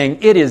throne, saying,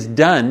 It is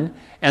done.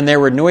 And there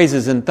were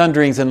noises and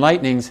thunderings and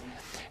lightnings.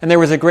 And there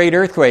was a great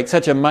earthquake,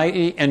 such a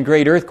mighty and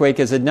great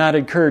earthquake as had not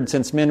occurred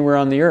since men were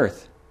on the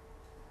earth.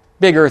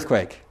 Big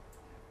earthquake.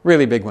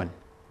 Really big one.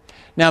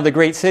 Now the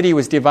great city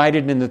was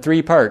divided into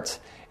 3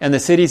 parts, and the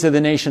cities of the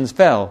nations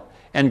fell,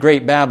 and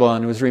great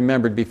Babylon was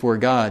remembered before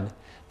God,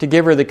 to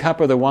give her the cup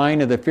of the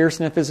wine of the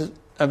fierceness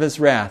of his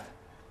wrath.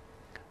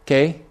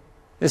 Okay?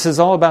 This is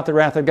all about the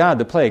wrath of God,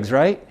 the plagues,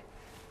 right?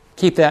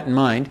 Keep that in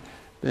mind.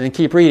 And then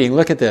keep reading.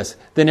 Look at this.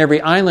 Then every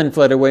island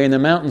fled away and the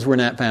mountains were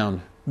not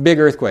found. Big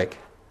earthquake.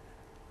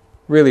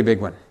 Really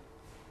big one.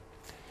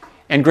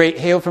 And great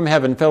hail from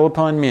heaven fell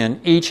upon men,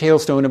 each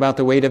hailstone about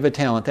the weight of a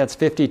talent. That's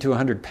 50 to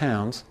 100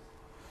 pounds.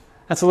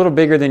 That's a little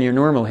bigger than your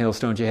normal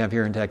hailstones you have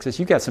here in Texas.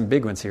 You got some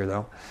big ones here,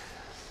 though.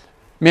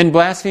 Men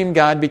blasphemed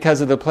God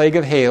because of the plague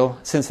of hail,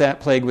 since that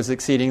plague was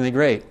exceedingly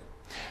great.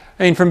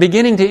 I mean, from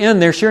beginning to end,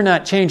 they're sure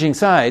not changing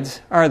sides,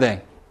 are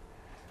they?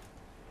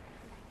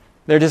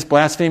 They're just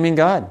blaspheming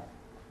God.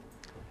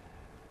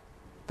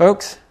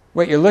 Folks,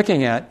 what you're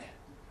looking at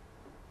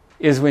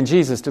is when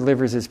Jesus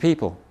delivers his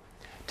people.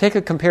 Take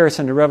a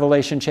comparison to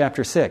Revelation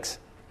chapter 6.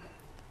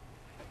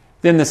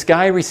 Then the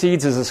sky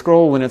recedes as a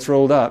scroll when it's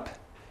rolled up,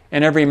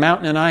 and every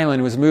mountain and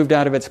island was moved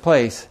out of its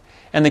place,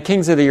 and the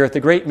kings of the earth,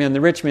 the great men,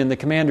 the rich men, the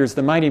commanders,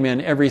 the mighty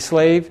men, every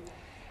slave,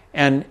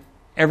 and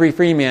every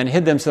free man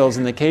hid themselves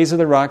in the caves of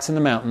the rocks and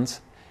the mountains,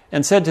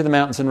 and said to the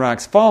mountains and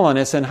rocks, Fall on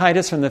us and hide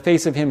us from the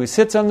face of him who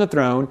sits on the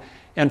throne,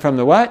 and from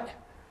the what?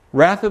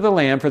 Wrath of the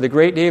Lamb, for the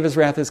great day of his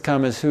wrath has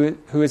come, as who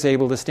is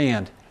able to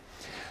stand.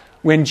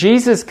 When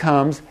Jesus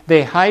comes,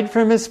 they hide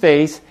from his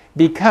face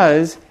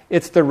because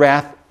it's the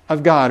wrath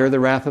of God, or the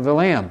wrath of the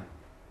Lamb.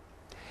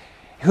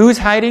 Who's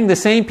hiding? The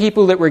same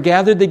people that were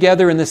gathered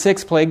together in the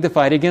 6th plague to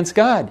fight against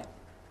God.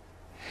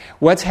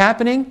 What's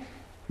happening?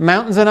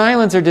 Mountains and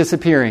islands are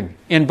disappearing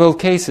in both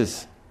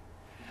cases.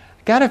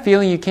 I got a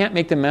feeling you can't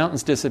make the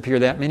mountains disappear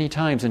that many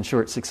times in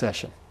short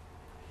succession.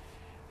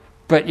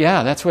 But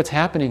yeah, that's what's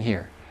happening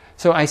here.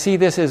 So I see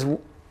this as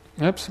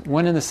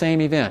one and the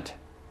same event.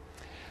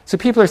 So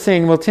people are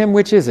saying, well, Tim,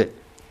 which is it?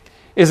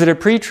 Is it a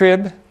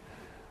pre-trib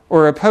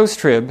or a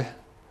post-trib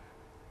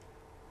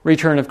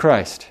return of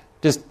Christ?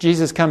 Does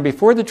Jesus come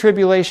before the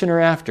tribulation or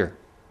after?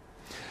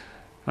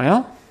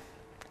 Well,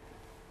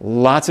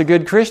 lots of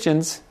good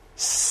Christians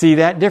see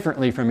that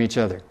differently from each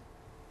other.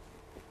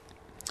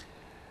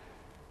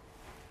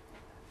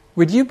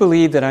 Would you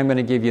believe that I'm going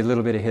to give you a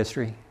little bit of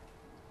history?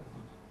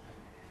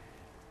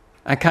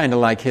 I kind of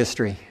like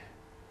history.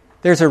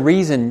 There's a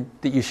reason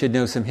that you should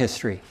know some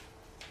history.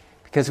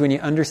 Because when you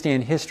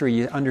understand history,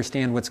 you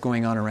understand what's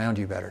going on around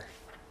you better.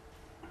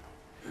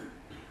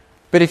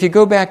 But if you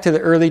go back to the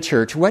early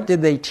church, what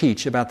did they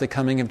teach about the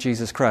coming of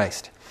Jesus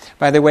Christ?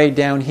 By the way,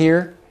 down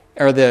here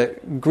are the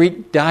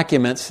Greek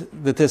documents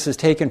that this is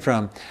taken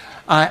from.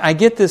 I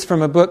get this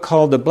from a book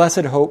called The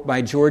Blessed Hope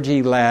by George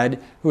E. Ladd,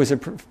 who was a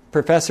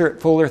professor at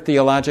Fuller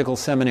Theological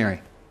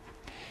Seminary.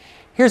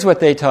 Here's what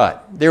they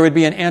taught. There would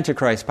be an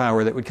Antichrist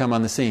power that would come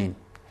on the scene.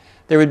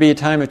 There would be a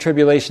time of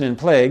tribulation and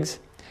plagues.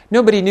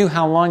 Nobody knew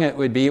how long it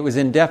would be. It was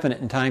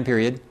indefinite in time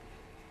period.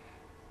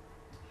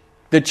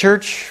 The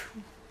church,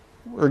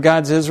 or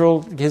God's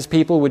Israel, His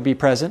people, would be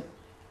present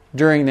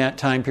during that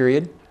time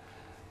period.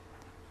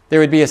 There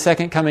would be a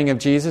second coming of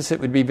Jesus. It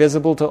would be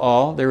visible to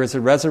all. There was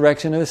a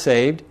resurrection of the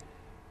saved,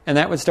 and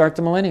that would start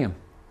the millennium.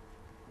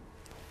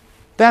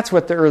 That's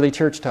what the early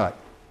church taught.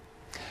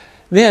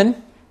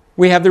 Then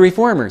we have the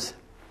Reformers.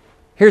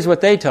 Here's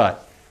what they taught.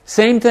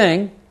 Same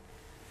thing,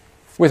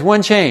 with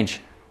one change.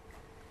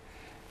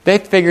 They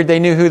figured they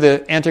knew who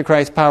the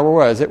Antichrist power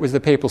was. It was the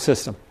papal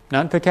system.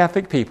 Not the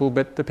Catholic people,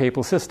 but the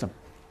papal system.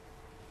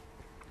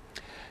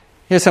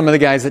 Here's some of the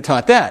guys that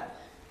taught that.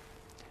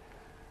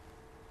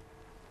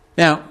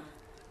 Now,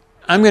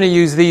 I'm going to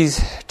use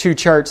these two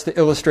charts to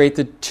illustrate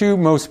the two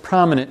most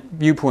prominent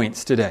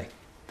viewpoints today.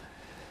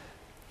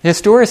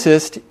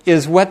 Historicist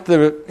is what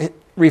the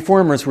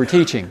Reformers were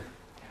teaching.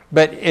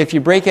 But if you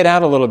break it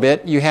out a little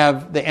bit, you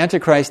have the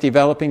Antichrist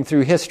developing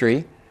through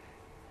history.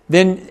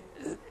 Then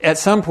at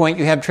some point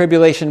you have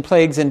tribulation,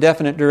 plagues,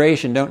 indefinite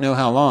duration, don't know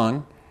how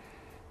long.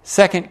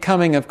 Second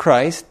coming of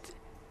Christ.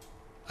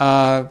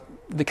 The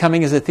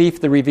coming is a thief,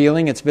 the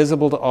revealing. It's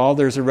visible to all.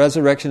 There's a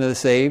resurrection of the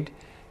saved.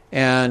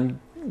 And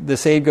the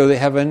saved go to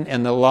heaven,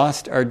 and the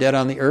lost are dead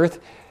on the earth.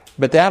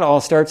 But that all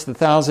starts the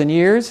 1,000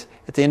 years.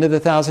 At the end of the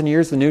 1,000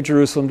 years, the New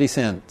Jerusalem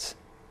descends.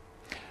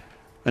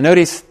 Now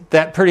notice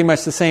that pretty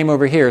much the same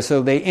over here,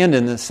 so they end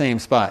in the same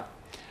spot.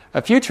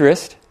 A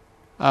futurist,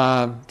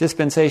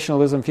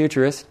 dispensationalism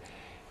futurist,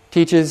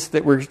 teaches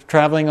that we're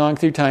traveling on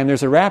through time.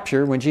 There's a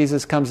rapture when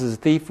Jesus comes as a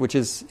thief, which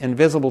is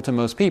invisible to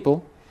most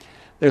people.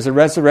 There's a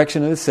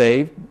resurrection of the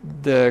saved.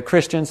 The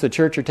Christians, the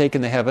church, are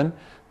taken to heaven.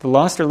 The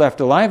lost are left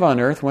alive on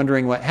earth,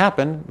 wondering what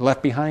happened,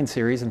 Left Behind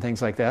series and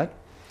things like that.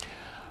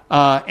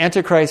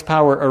 Antichrist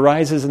power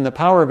arises in the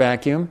power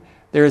vacuum.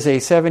 There is a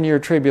 7-year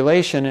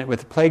tribulation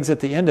with plagues at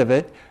the end of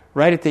it.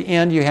 Right at the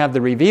end, you have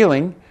the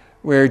revealing,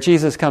 where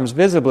Jesus comes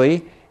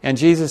visibly, and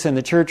Jesus and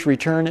the church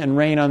return and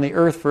reign on the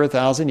earth for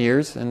 1,000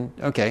 years. And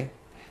okay,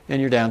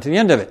 then you're down to the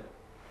end of it.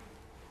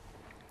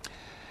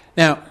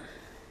 Now,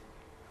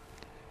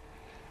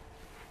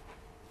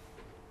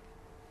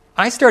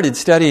 I started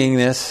studying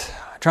this,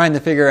 trying to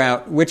figure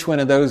out which one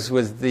of those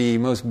was the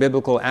most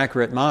biblical,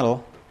 accurate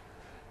model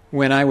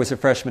when I was a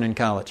freshman in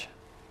college.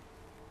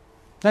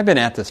 I've been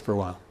at this for a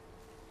while.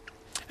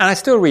 And I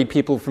still read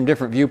people from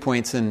different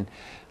viewpoints and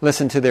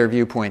listen to their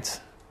viewpoints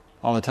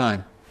all the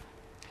time.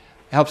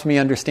 It helps me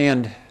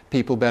understand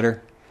people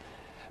better.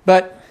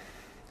 But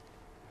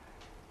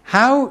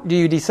how do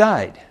you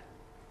decide?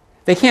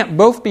 They can't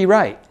both be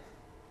right.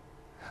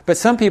 But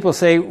some people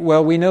say,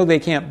 well, we know they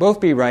can't both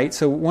be right,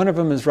 so one of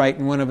them is right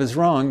and one of them is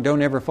wrong.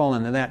 Don't ever fall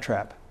into that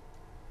trap.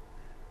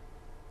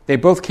 They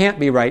both can't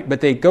be right,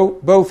 but they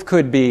both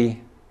could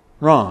be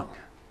wrong.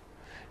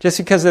 Just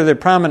because they're the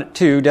prominent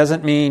two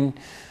doesn't mean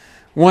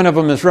one of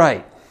them is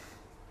right.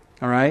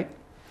 All right?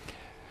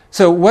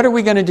 So what are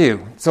we going to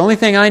do? It's the only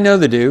thing I know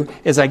to do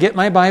is I get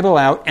my Bible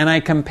out and I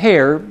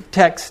compare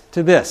text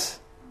to this.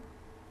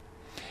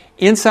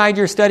 Inside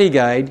your study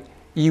guide,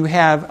 you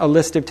have a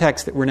list of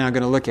texts that we're now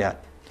going to look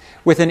at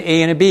with an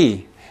A and a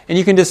B. And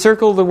you can just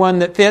circle the one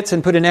that fits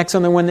and put an X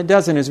on the one that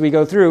doesn't as we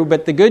go through.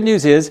 But the good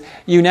news is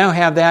you now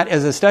have that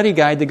as a study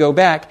guide to go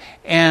back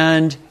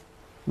and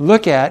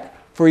look at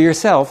for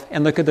yourself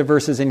and look at the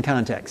verses in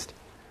context.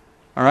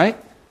 All right?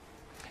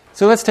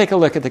 So let's take a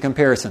look at the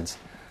comparisons.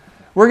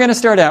 We're going to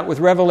start out with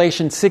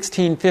Revelation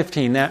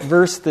 16:15, that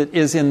verse that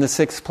is in the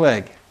sixth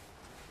plague.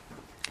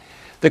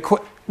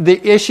 The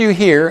issue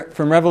here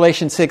from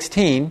Revelation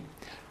 16,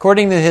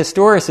 according to the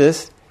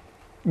historicists,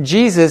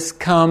 Jesus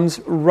comes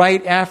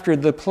right after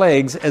the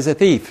plagues as a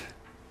thief.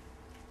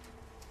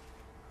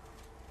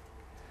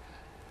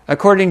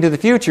 According to the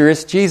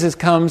futurists, Jesus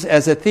comes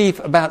as a thief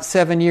about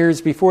 7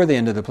 years before the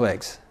end of the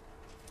plagues.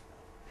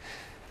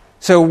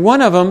 So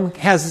one of them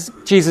has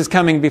Jesus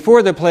coming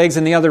before the plagues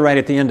and the other right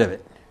at the end of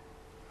it.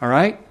 All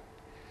right?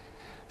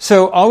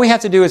 So all we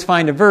have to do is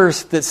find a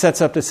verse that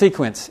sets up the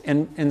sequence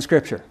in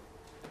Scripture.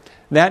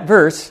 That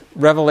verse,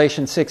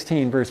 Revelation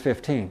 16, verse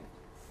 15.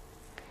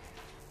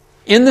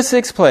 In the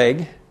sixth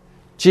plague,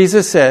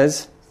 Jesus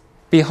says,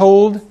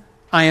 "Behold,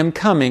 I am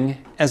coming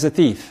as a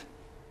thief."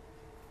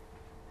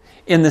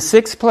 In the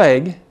sixth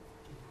plague,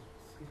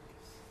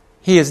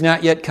 he has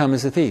not yet come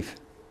as a thief.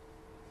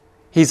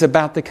 He's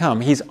about to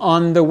come. He's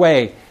on the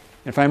way.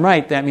 If I'm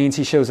right, that means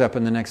he shows up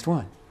in the next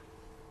one.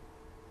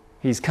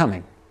 He's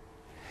coming.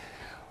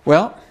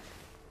 Well,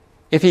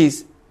 if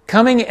he's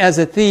coming as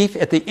a thief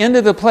at the end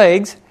of the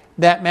plagues,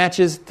 that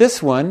matches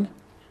this one.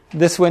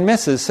 This one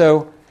misses.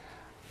 So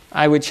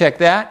I would check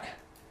that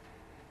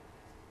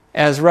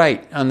as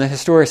right on the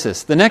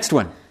historicist. The next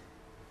one.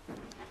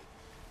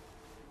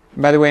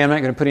 By the way, I'm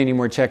not going to put any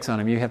more checks on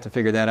him. You have to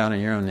figure that out on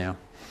your own now.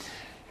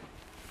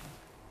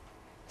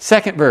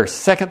 Second verse,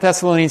 2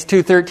 Thessalonians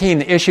 2:13.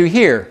 The issue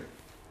here.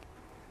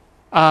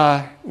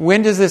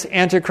 When does this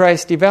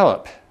Antichrist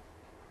develop?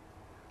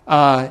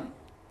 And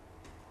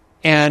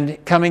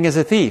coming as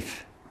a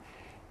thief.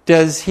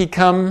 Does he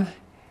come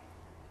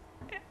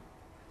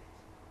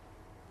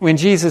when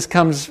Jesus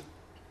comes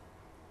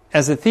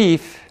as a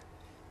thief?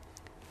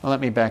 Well, let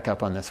me back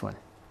up on this one.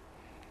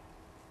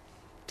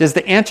 Does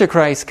the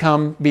Antichrist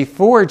come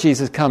before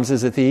Jesus comes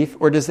as a thief,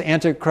 or does the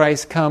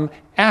Antichrist come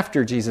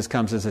after Jesus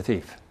comes as a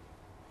thief?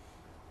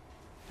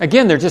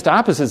 Again, they're just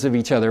opposites of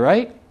each other,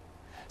 right?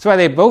 That's why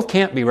they both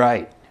can't be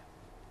right.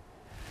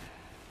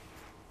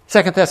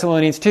 2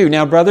 Thessalonians 2.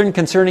 Now, brethren,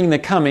 concerning the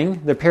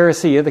coming, the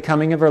parousia, the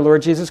coming of our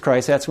Lord Jesus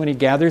Christ, that's when he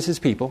gathers his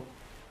people,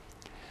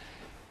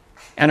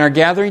 and are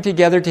gathering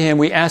together to him,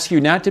 we ask you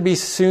not to be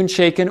soon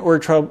shaken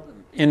or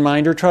in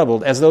mind or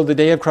troubled, as though the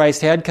day of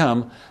Christ had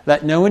come.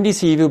 Let no one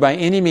deceive you by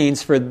any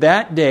means, for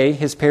that day,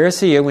 his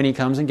parousia, when he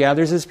comes and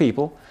gathers his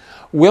people,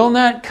 will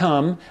not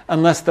come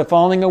unless the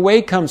falling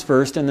away comes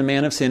first and the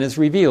man of sin is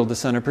revealed, the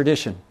son of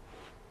perdition.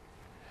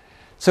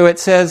 So it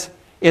says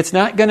it's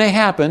not going to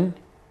happen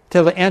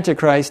till the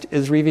Antichrist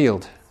is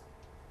revealed.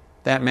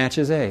 That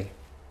matches A,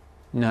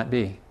 not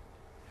B.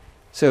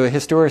 So a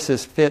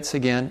historicist fits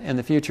again, and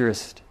the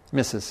futurist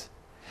misses.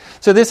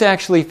 So this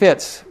actually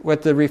fits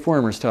what the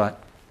Reformers taught.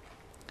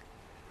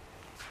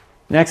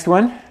 Next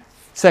one,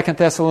 2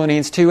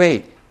 Thessalonians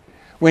 2:8.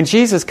 When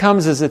Jesus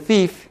comes as a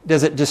thief,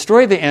 does it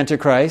destroy the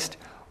Antichrist?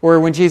 Or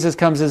when Jesus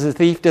comes as a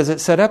thief, does it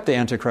set up the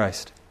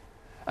Antichrist?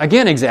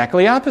 Again,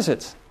 exactly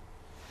opposites.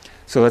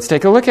 So let's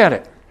take a look at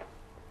it.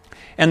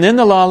 And then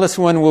the lawless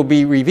one will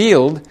be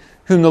revealed,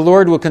 whom the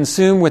Lord will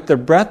consume with the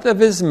breath of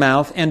his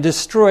mouth and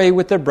destroy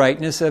with the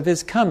brightness of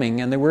his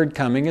coming. And the word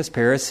coming is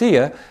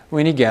parousia,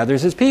 when he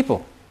gathers his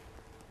people.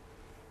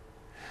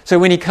 So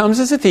when he comes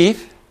as a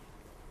thief,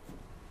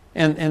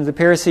 and the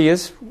parousia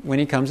is when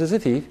he comes as a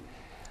thief,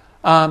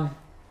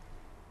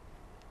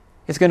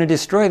 it's going to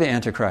destroy the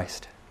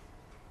Antichrist.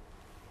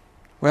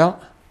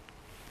 Well,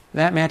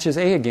 that matches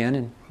A again,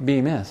 and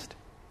B missed.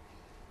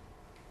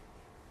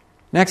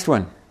 Next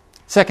one,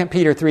 2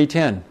 Peter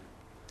 3:10.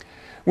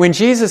 When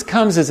Jesus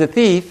comes as a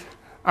thief,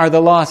 are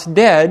the lost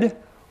dead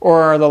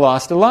or are the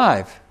lost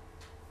alive?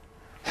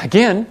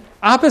 Again,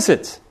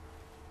 opposites.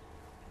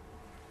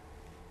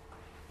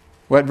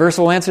 What verse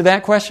will answer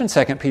that question?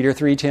 2 Peter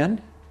 3:10.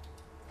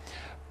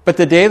 But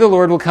the day of the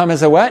Lord will come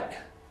as a what?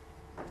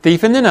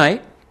 Thief in the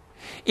night,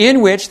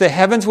 in which the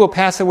heavens will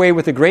pass away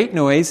with a great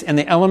noise, and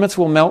the elements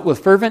will melt with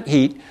fervent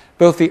heat.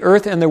 Both the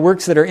earth and the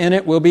works that are in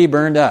it will be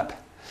burned up.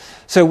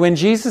 So when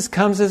Jesus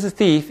comes as a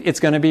thief, it's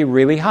going to be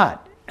really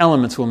hot.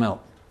 Elements will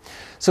melt.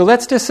 So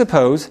let's just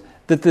suppose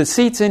that the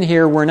seats in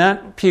here were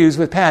not pews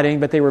with padding,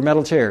 but they were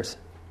metal chairs.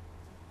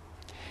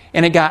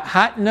 And it got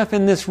hot enough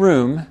in this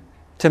room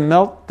to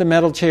melt the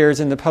metal chairs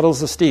into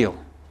puddles of steel.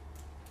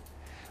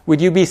 Would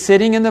you be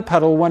sitting in the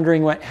puddle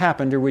wondering what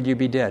happened, or would you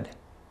be dead?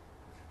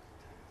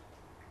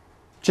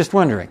 Just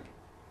wondering.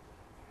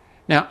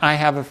 Now, I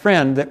have a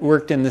friend that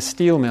worked in the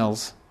steel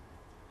mills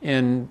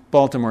in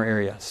Baltimore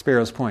area,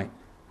 Sparrows Point.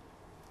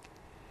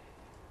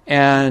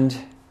 And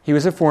he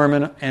was a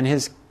foreman, and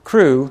his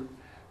crew,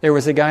 there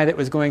was a guy that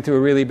was going through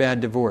a really bad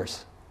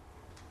divorce.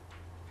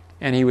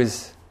 And he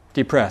was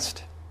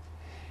depressed.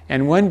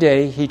 And one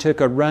day, he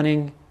took a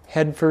running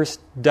headfirst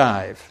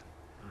dive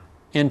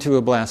into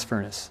a blast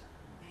furnace.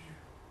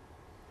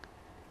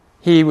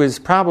 He was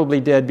probably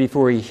dead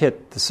before he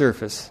hit the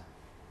surface.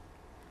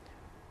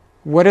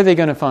 What are they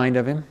going to find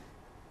of him?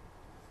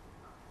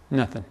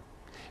 Nothing.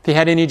 If he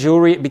had any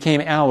jewelry, it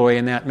became alloy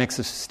in that mix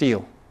of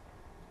steel.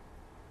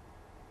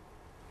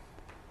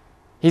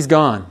 He's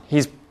gone.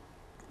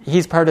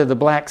 He's part of the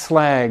black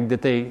slag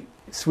that they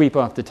sweep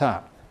off the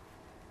top.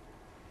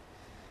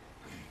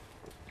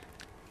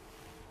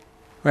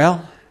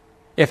 Well,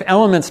 if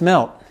elements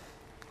melt,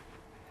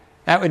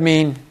 that would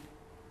mean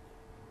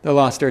the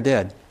lost are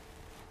dead.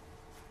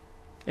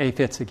 A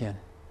fits again.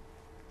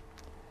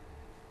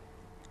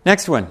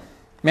 Next one,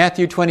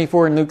 Matthew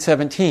 24 and Luke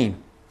 17.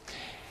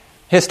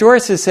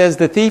 Historicist says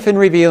the thief and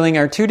revealing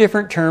are two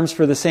different terms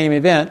for the same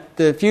event.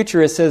 The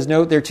futurist says,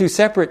 no, they're two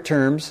separate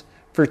terms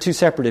for two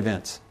separate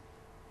events.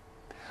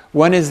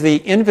 One is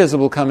the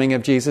invisible coming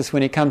of Jesus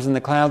when he comes in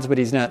the clouds but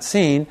he's not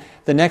seen.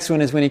 The next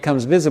one is when he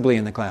comes visibly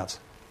in the clouds.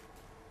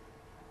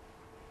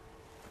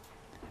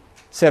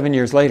 7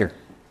 years later.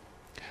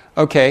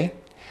 Okay.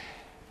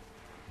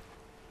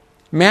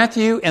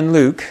 Matthew and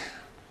Luke,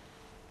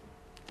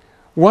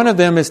 one of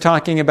them is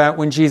talking about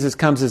when Jesus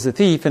comes as a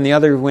thief, and the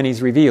other when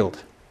he's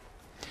revealed.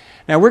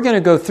 Now we're going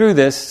to go through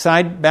this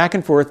back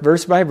and forth,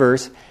 verse by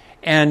verse,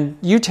 and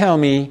you tell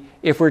me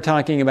if we're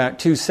talking about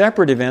two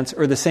separate events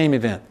or the same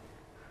event.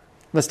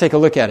 Let's take a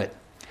look at it.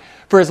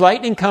 For as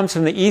lightning comes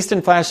from the east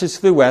and flashes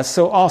to the west,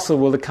 so also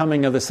will the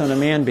coming of the Son of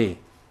Man be.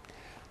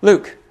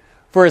 Luke,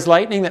 for as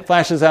lightning that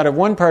flashes out of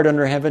one part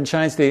under heaven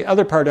shines to the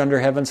other part under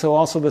heaven, so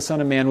also the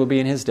Son of Man will be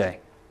in his day.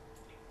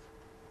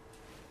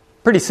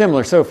 Pretty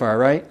similar so far,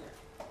 right?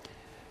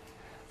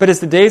 But as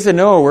the days of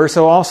Noah were,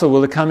 so also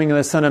will the coming of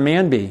the Son of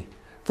Man be.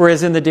 For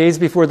as in the days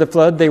before the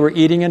flood they were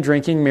eating and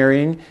drinking,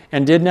 marrying,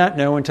 and did not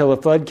know until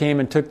the flood came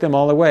and took them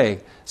all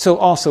away, so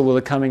also will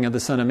the coming of the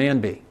Son of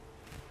Man be.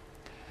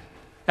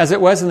 As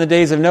it was in the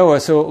days of Noah,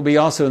 so it will be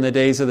also in the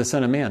days of the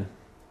Son of Man.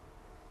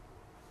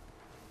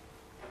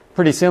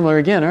 Pretty similar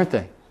again, aren't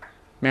they?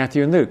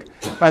 Matthew and Luke.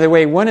 By the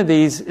way, one of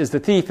these is the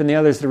thief and the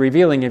other is the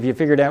revealing. Have you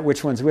figured out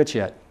which one's which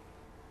yet?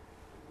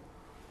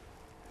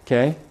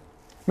 Okay.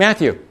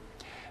 Matthew.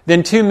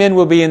 Then 2 men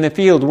will be in the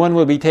field, one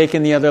will be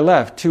taken, the other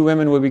left. 2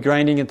 women will be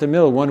grinding at the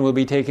mill, one will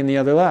be taken, the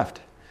other left.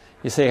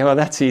 You say, well,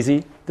 that's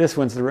easy. This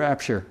one's the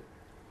rapture.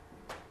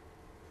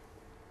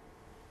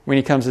 When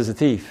he comes as a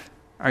thief.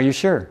 Are you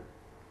sure?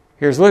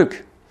 Here's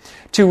Luke.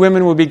 2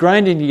 women will be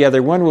grinding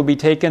together, one will be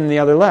taken, the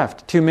other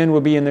left. 2 men will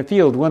be in the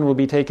field, one will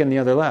be taken, the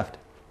other left.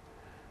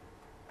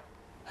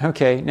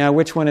 Okay, now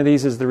which one of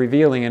these is the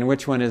revealing and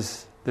which one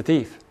is the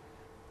thief?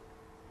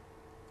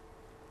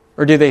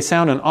 Or do they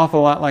sound an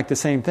awful lot like the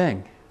same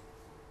thing?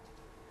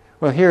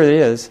 Well, here it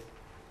is.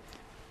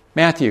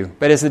 Matthew,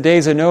 but as the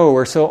days of Noah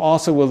were, so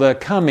also will the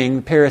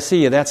coming,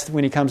 parousia, that's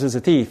when he comes as a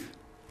thief,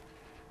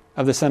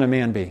 of the Son of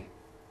Man be.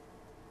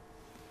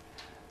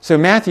 So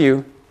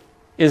Matthew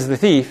is the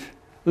thief.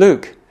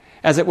 Luke,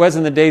 as it was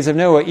in the days of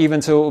Noah,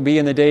 even so it will be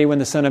in the day when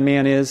the Son of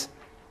Man is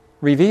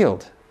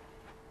revealed.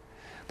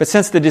 But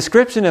since the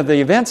description of the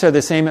events are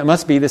the same, it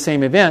must be the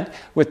same event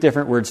with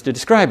different words to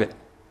describe it.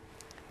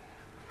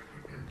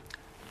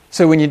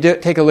 So when you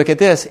take a look at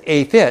this,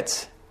 A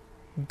fits,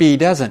 B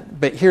doesn't.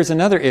 But here's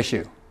another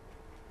issue.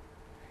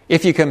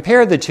 If you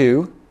compare the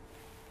two,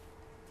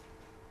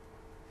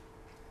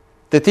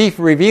 the thief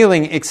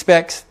revealing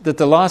expects that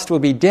the lost will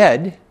be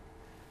dead,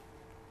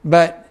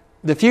 but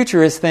the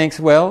futurist thinks,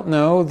 well,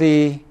 no,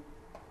 during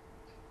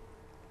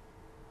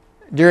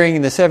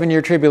the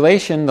 7-year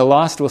tribulation, the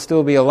lost will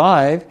still be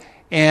alive,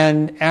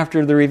 and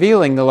after the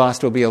revealing, the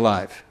lost will be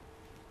alive.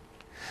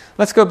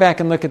 Let's go back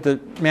and look at the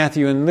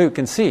Matthew and Luke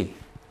and see.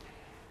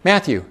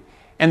 Matthew,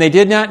 and they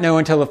did not know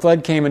until the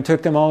flood came and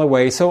took them all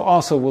away, so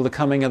also will the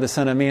coming of the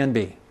Son of Man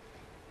be.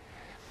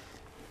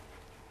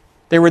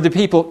 There were the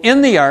people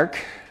in the ark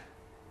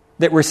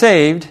that were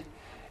saved,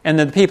 and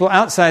the people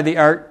outside the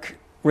ark,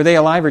 were they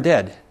alive or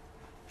dead?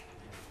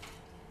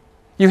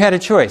 You had a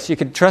choice. You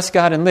could trust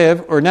God and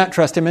live, or not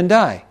trust Him and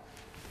die.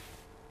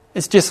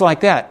 It's just like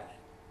that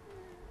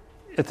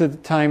at the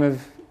time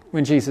of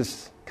when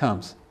Jesus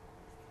comes.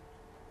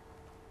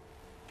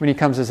 When He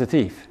comes as a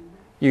thief.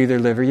 You either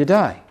live or you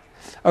die.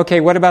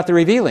 Okay, what about the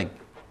revealing?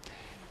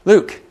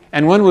 Luke,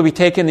 and one will be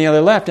taken, the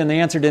other left, and they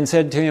answered and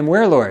said to him,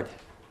 where, Lord?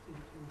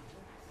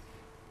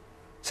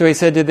 So he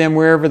said to them,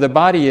 wherever the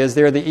body is,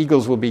 there the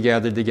eagles will be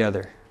gathered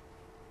together.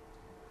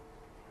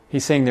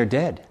 He's saying they're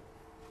dead.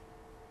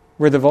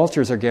 Where the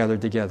vultures are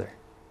gathered together.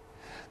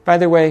 By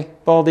the way,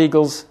 bald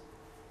eagles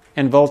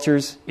and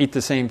vultures eat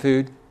the same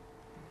food.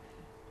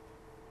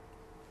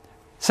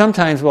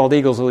 Sometimes bald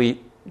eagles will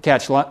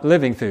catch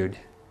living food.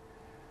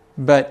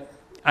 But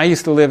I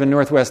used to live in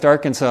northwest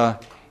Arkansas,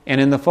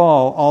 and in the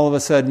fall, all of a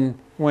sudden,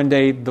 one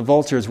day, the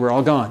vultures were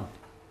all gone.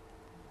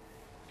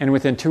 And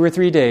within 2 or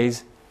 3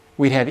 days,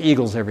 we'd have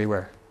eagles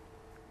everywhere.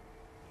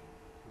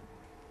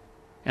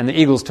 And the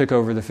eagles took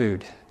over the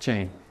food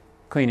chain,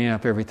 cleaning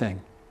up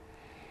everything.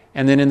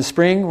 And then in the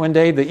spring, one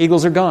day, the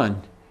eagles are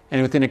gone.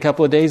 And within a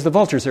couple of days, the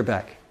vultures are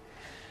back.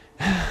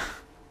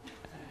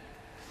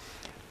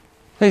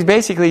 He's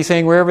basically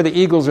saying wherever the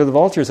eagles or the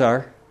vultures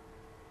are,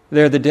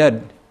 they're the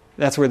dead.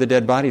 That's where the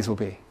dead bodies will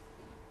be.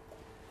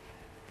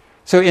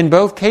 So in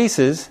both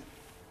cases,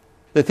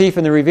 the thief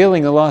and the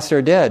revealing, the lost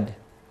are dead.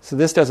 So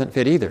this doesn't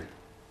fit either.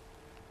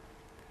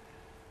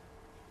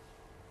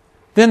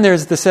 Then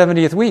there's the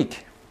 70th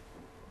week.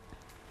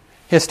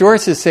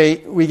 Historicists say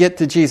we get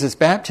to Jesus'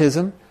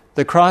 baptism.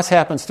 The cross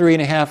happens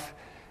 3.5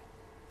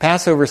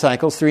 Passover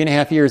cycles,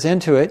 3.5 years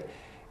into it,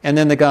 and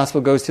then the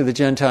gospel goes to the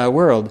Gentile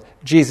world.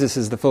 Jesus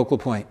is the focal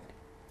point.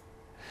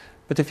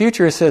 But the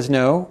futurist says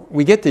no,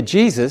 we get to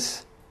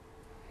Jesus,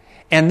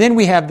 and then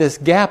we have this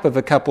gap of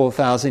a couple of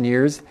thousand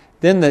years.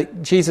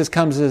 Then Jesus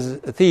comes as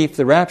a thief,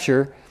 the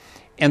rapture,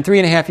 and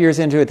 3.5 years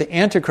into it, the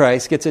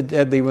Antichrist gets a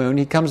deadly wound.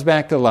 He comes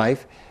back to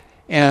life,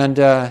 and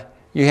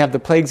you have the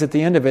plagues at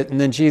the end of it, and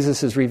then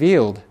Jesus is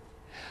revealed.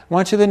 I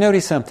want you to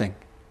notice something.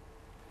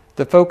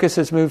 The focus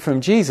has moved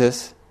from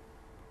Jesus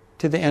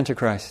to the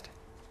Antichrist.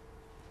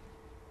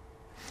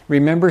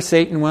 Remember,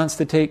 Satan wants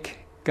to take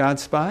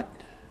God's spot?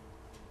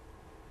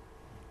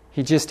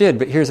 He just did,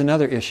 but here's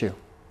another issue.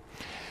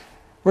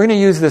 We're going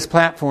to use this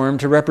platform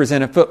to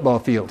represent a football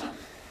field.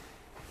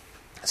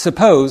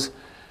 Suppose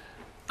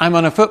I'm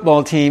on a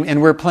football team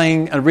and we're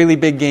playing a really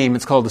big game.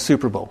 It's called the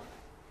Super Bowl.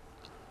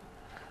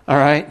 All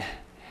right?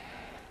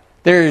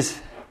 There's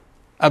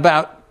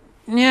about,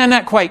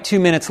 not quite 2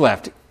 minutes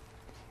left.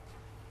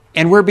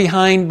 And we're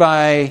behind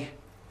by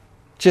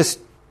just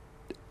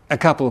a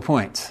couple of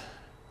points.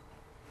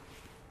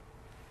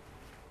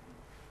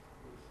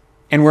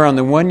 And we're on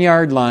the 1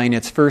 yard line.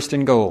 It's 1st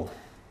and goal.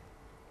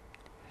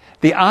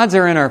 The odds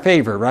are in our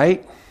favor,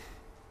 right?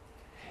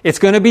 It's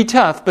going to be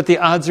tough, but the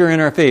odds are in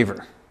our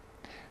favor.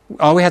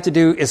 All we have to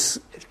do is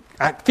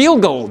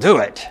field goal, do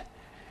it.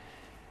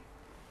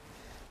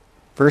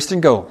 1st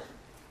and goal.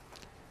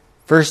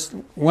 First,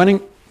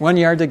 1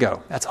 yard to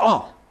go. That's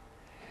all.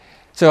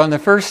 So on the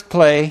first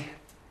play,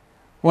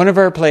 one of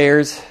our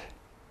players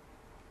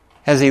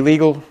has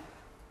illegal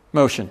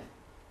motion.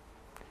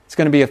 It's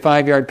going to be a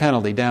 5-yard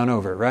penalty down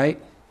over,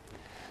 right?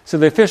 So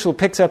the official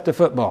picks up the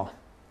football,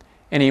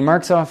 and he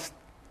marks off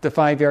the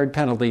 5-yard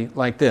penalty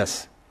like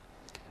this.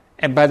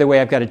 And by the way,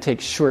 I've got to take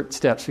short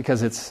steps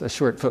because it's a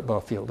short football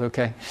field,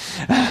 okay?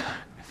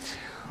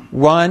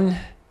 1,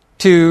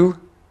 2,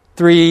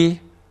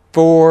 3,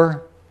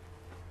 4,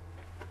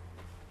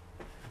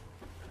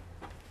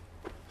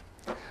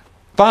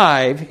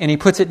 5, and he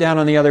puts it down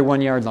on the other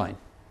 1 yard line.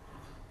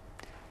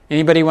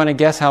 Anybody want to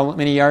guess how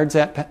many yards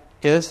that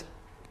is?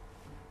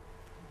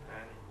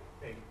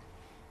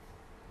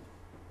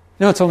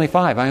 No, it's only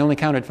 5. I only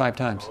counted 5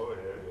 times.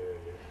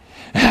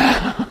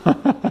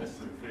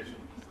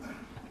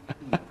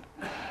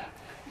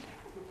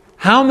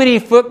 How many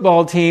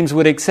football teams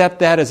would accept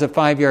that as a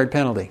 5-yard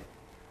penalty?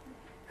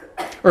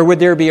 Or would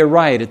there be a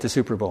riot at the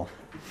Super Bowl?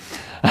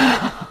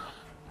 I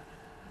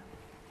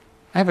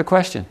have a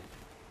question.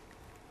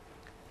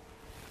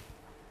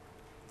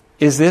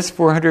 Is this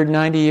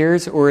 490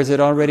 years, or is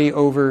it already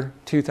over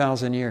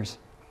 2,000 years?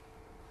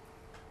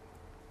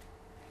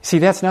 See,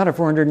 that's not a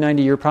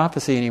 490-year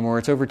prophecy anymore.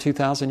 It's over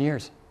 2,000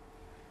 years.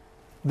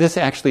 This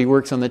actually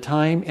works on the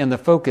time, and the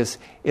focus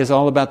is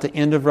all about the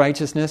end of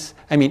righteousness.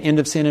 End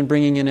of sin and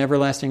bringing in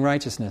everlasting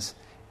righteousness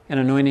and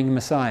anointing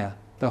Messiah,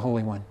 the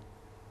Holy One.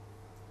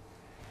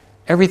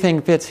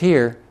 Everything fits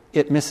here,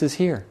 it misses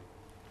here.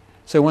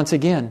 So once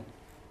again,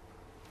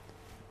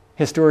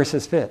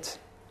 historicis fits.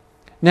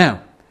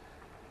 Now,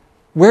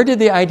 where did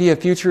the idea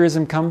of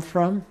futurism come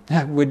from?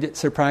 Would it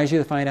surprise you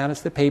to find out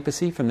it's the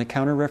papacy from the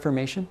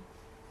Counter-Reformation?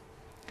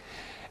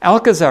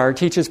 Alcazar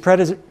teaches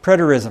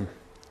preterism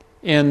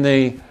in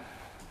the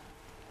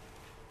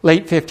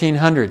late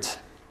 1500s.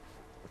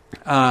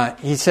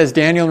 He says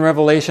Daniel and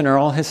Revelation are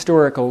all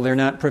historical, they're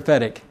not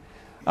prophetic.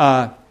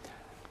 The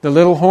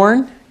little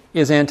horn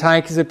is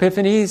Antiochus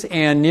Epiphanes,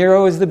 and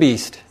Nero is the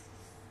beast.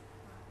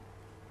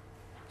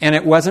 And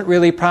it wasn't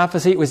really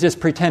prophecy, it was just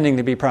pretending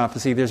to be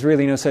prophecy. There's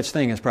really no such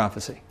thing as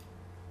prophecy.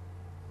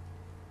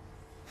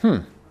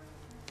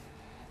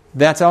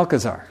 That's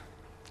Alcazar.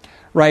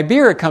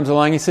 Ribera comes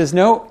along, he says,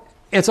 no,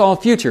 it's all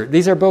future.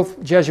 These are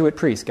both Jesuit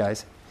priests,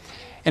 guys.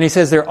 And he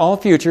says they're all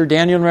future.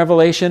 Daniel and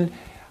Revelation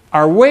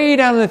are way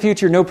down in the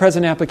future, no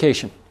present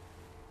application.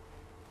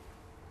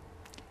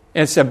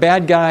 It's a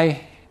bad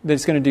guy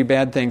that's going to do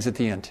bad things at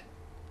the end.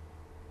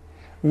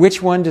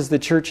 Which one does the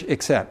church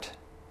accept?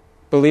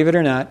 Believe it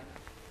or not,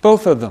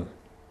 both of them.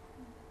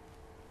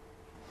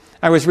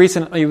 I was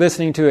recently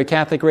listening to a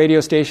Catholic radio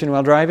station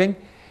while driving,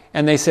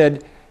 and they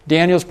said,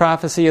 Daniel's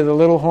prophecy of the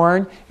little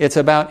horn, it's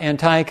about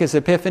Antiochus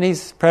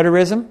Epiphanes,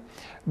 preterism,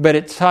 but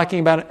it's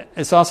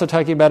also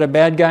talking about a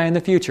bad guy in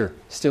the future.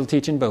 Still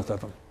teaching both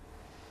of them.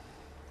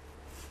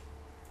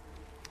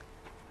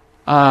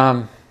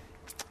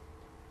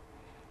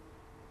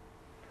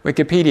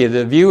 Wikipedia,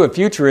 the view of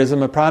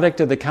futurism, a product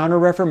of the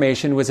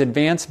Counter-Reformation, was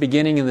advanced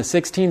beginning in the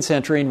 16th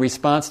century in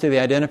response to the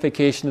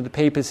identification of the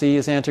papacy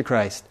as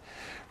Antichrist.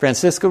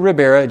 Francisco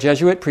Ribera, a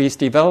Jesuit priest,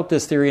 developed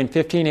this theory in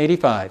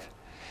 1585.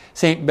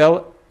 St.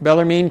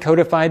 Bellarmine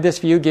codified this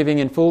view, giving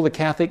in full the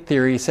Catholic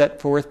theory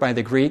set forth by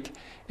the Greek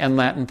and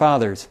Latin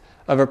fathers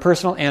of a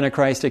personal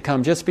Antichrist to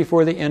come just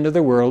before the end of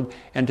the world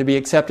and to be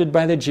accepted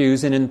by the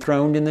Jews and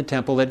enthroned in the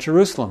temple at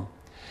Jerusalem,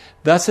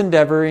 thus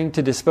endeavoring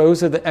to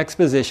dispose of the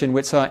exposition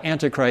which saw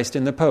Antichrist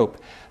in the Pope.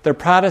 The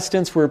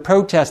Protestants were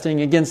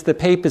protesting against the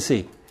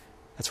papacy.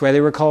 That's why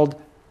they were called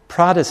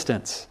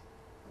Protestants.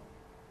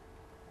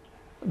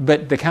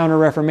 But the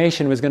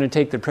Counter-Reformation was going to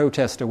take the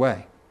protest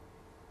away.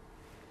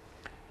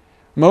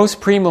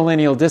 Most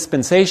premillennial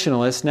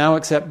dispensationalists now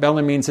accept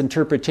Bellarmine's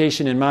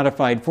interpretation in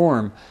modified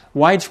form.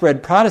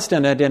 Widespread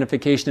Protestant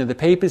identification of the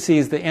papacy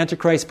as the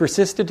Antichrist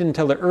persisted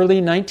until the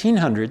early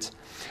 1900s,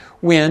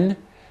 when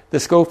the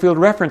Scofield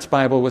Reference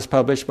Bible was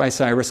published by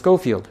Cyrus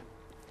Scofield.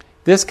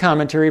 This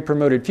commentary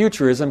promoted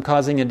futurism,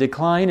 causing a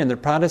decline in the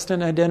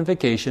Protestant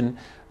identification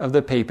of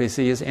the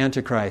papacy as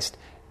Antichrist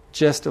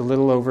just a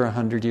little over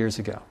 100 years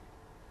ago.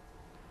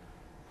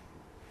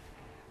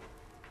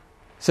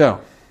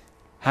 So,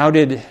 how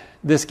did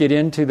this get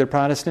into the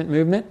Protestant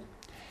movement?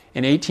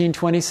 In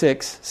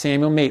 1826,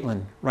 Samuel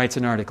Maitland writes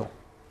an article.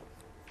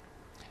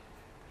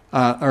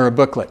 or a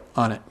booklet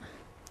on it.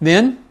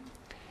 Then,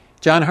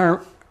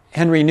 John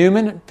Henry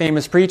Newman,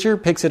 famous preacher,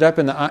 picks it up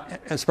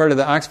as part of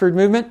the Oxford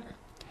movement.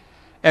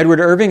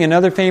 Edward Irving,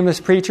 another famous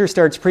preacher,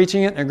 starts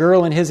preaching it, and a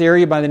girl in his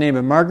area by the name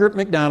of Margaret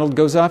MacDonald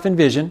goes off in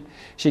vision.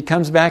 She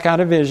comes back out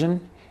of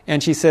vision,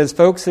 and she says,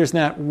 folks, there's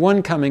not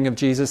one coming of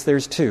Jesus,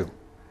 there's two.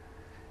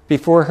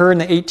 Before her in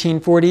the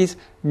 1840s,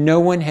 no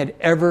one had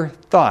ever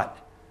thought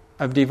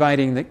of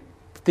dividing the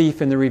thief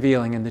and the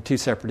revealing into two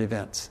separate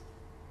events.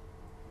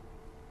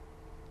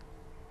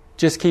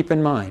 Just keep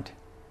in mind,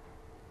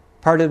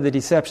 part of the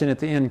deception at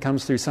the end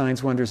comes through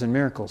signs, wonders, and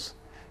miracles.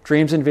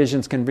 Dreams and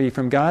visions can be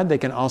from God. They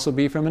can also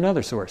be from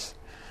another source.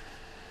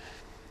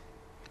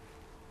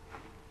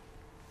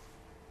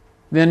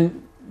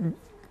 Then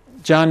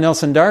John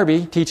Nelson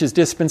Darby teaches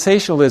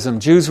dispensationalism.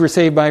 Jews were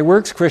saved by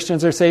works.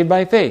 Christians are saved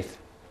by faith.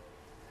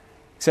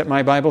 Except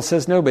my Bible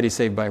says nobody's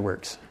saved by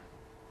works.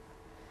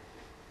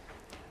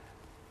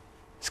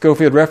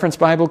 Schofield Reference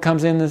Bible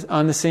comes in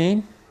on the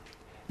scene.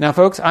 Now,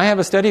 folks, I have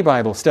a study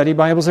Bible. Study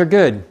Bibles are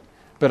good.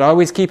 But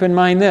always keep in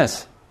mind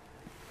this.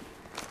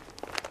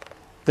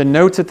 The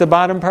notes at the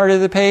bottom part of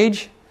the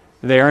page,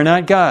 they are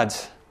not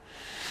God's.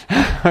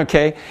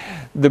 Okay?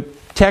 The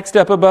text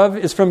up above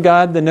is from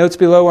God. The notes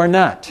below are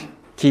not.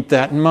 Keep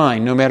that in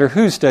mind, no matter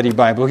whose study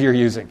Bible you're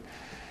using.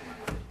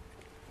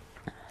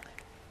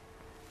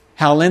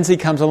 Hal Lindsey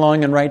comes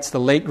along and writes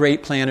The Late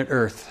Great Planet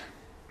Earth.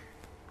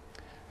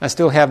 I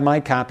still have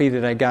my copy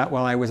that I got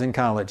while I was in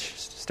college,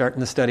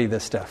 starting to study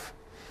this stuff.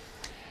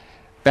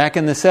 Back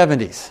in the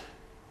 70s,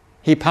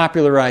 he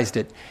popularized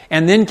it.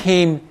 And then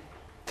came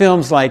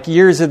films like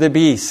Years of the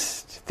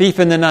Beast, Thief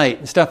in the Night,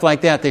 and stuff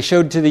like that. They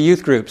showed to the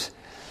youth groups.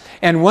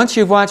 And once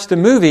you've watched the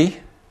movie,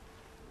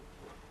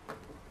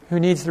 who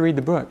needs to read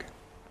the book?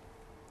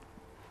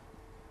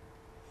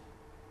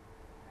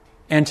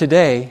 And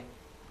today,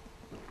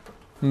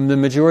 the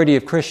majority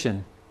of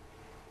Christians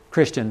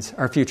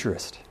are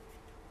futurist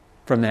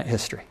from that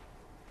history.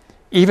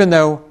 Even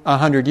though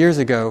 100 years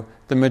ago,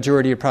 the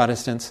majority of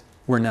Protestants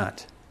were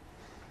not.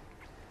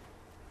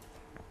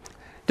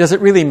 Does it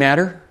really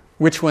matter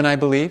which one I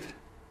believe?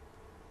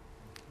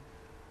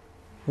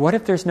 What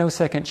if there's no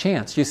second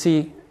chance? You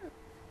see,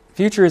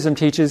 futurism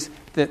teaches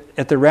that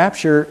at the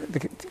rapture,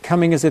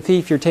 coming as a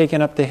thief, you're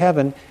taken up to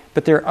heaven,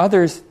 but there are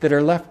others that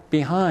are left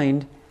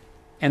behind,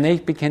 and they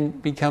can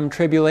become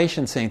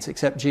tribulation saints,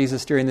 except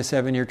Jesus during the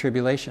 7-year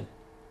tribulation.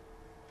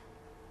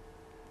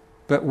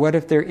 But what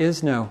if there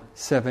is no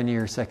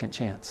 7-year second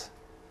chance?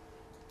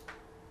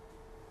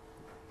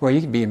 Well,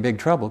 you could be in big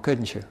trouble,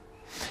 couldn't you?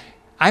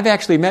 I've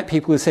actually met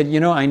people who said,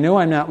 I know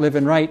I'm not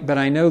living right, but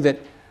I know that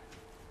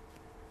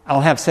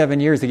I'll have 7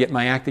 years to get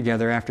my act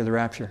together after the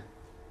rapture.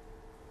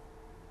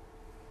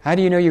 How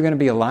do you know you're going to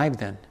be alive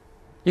then?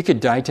 You could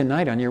die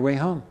tonight on your way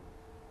home.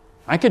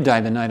 I could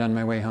die the night on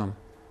my way home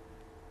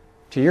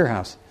to your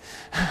house.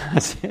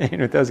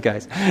 With those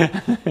guys.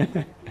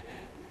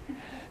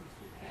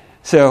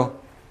 So,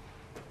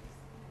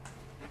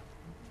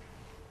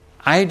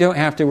 I don't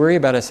have to worry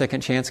about a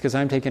second chance because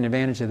I'm taking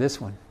advantage of this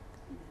one.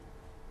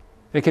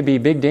 It could be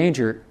big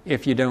danger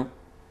if you don't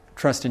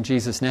trust in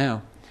Jesus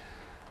now.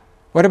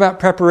 What about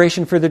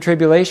preparation for the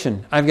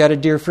tribulation? I've got a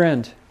dear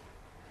friend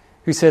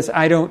who says,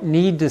 I don't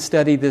need to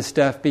study this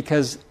stuff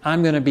because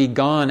I'm going to be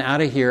gone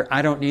out of here.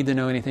 I don't need to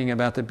know anything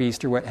about the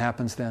beast or what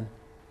happens then.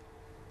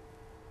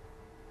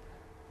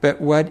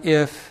 But what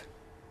if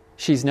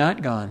she's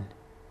not gone?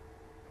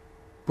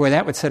 Boy,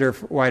 that would set her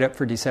wide up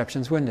for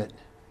deceptions, wouldn't it?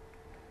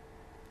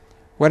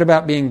 What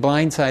about being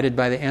blindsided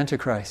by the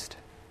Antichrist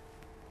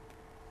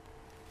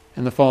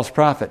and the false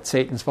prophet,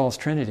 Satan's false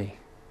trinity?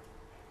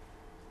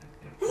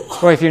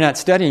 Boy, if you're not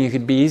studying, you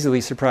could be easily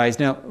surprised.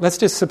 Now, let's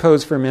just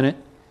suppose for a minute,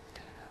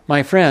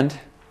 my friend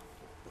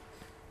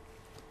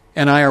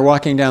and I are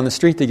walking down the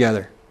street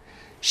together.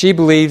 She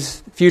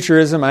believes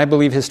futurism, I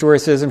believe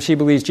historicism. She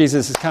believes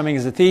Jesus is coming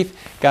as a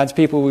thief. God's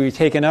people will be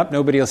taken up.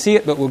 Nobody will see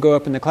it, but we'll go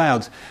up in the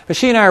clouds. But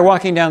she and I are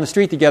walking down the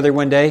street together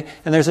one day,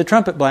 and there's a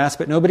trumpet blast,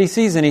 but nobody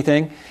sees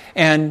anything.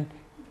 And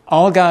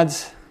all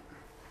God's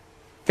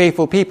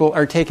faithful people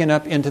are taken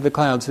up into the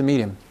clouds to meet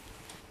Him.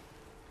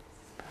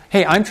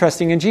 Hey, I'm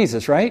trusting in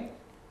Jesus, right?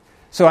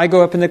 So I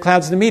go up in the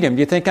clouds to meet Him. Do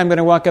you think I'm going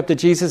to walk up to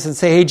Jesus and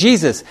say, hey,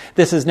 Jesus,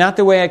 this is not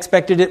the way I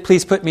expected it.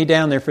 Please put me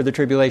down there for the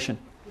tribulation?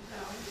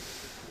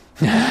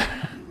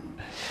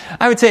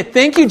 I would say,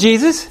 thank you,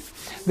 Jesus.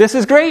 This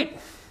is great.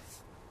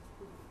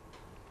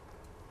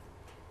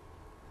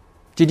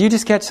 Did you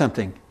just catch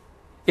something?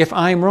 If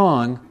I'm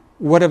wrong,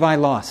 what have I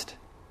lost?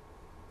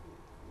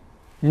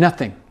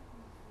 Nothing.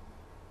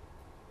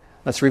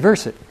 Let's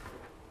reverse it.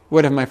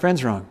 What if my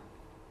friend's wrong?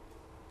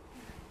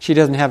 She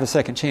doesn't have a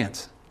second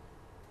chance.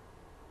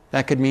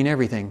 That could mean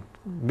everything.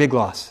 Big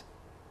loss.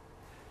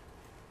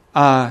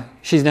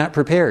 She's not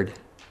prepared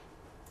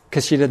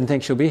because she doesn't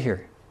think she'll be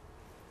here.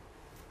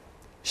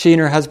 She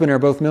and her husband are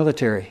both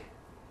military,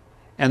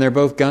 and they're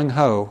both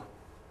gung-ho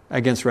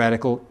against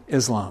radical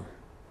Islam.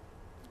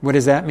 What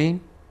does that mean?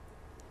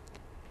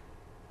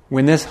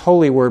 When this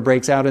holy war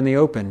breaks out in the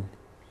open,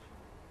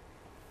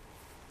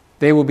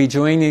 they will be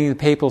joining the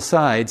papal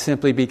side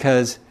simply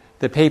because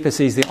the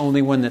papacy is the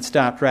only one that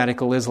stopped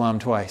radical Islam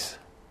twice.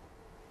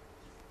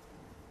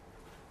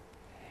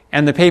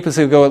 And the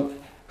papacy will go,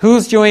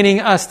 who's joining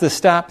us to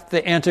stop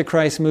the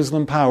Antichrist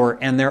Muslim power?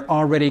 And they're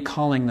already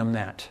calling them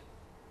that.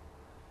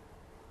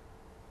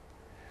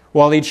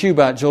 Waleed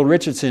Shoebat, Joel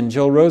Richardson,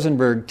 Joel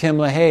Rosenberg, Tim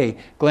LaHaye,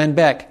 Glenn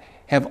Beck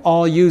have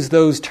all used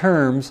those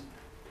terms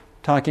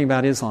talking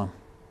about Islam.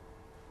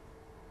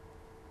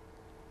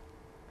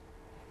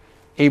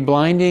 A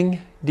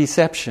blinding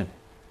deception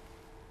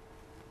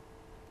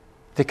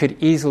that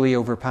could easily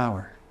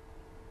overpower.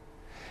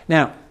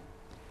 Now,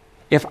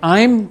 if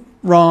I'm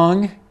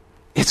wrong,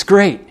 it's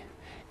great.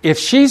 If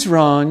she's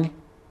wrong,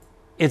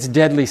 it's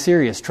deadly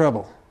serious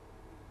trouble.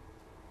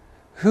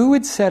 Who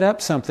would set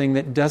up something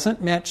that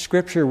doesn't match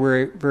Scripture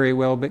very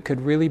well but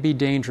could really be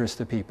dangerous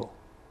to people?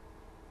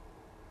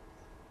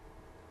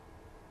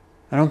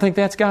 I don't think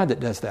that's God that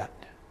does that.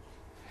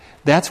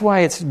 That's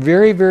why it's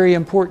very, very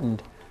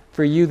important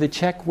for you to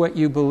check what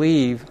you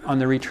believe on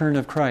the return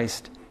of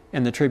Christ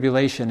and the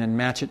tribulation and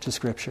match it to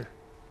Scripture.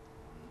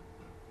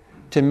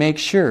 To make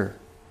sure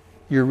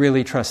you're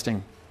really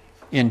trusting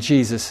in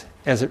Jesus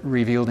as it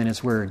revealed in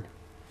His Word.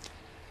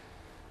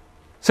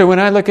 So when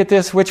I look at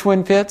this, which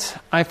one fits?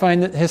 I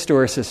find that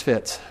Historicis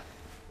fits.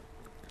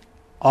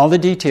 All the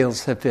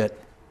details have fit.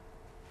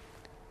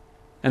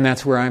 And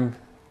that's where I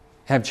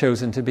have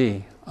chosen to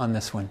be on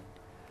this one.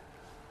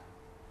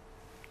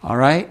 All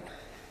right?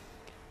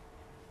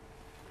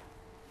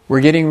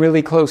 We're getting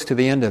really close to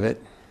the end of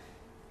it.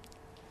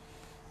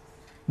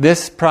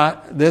 This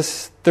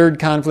third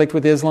conflict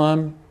with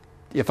Islam,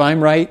 if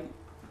I'm right,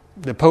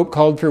 the Pope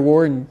called for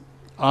war in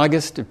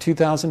August of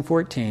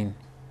 2014.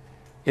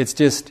 It's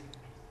just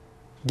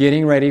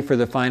getting ready for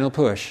the final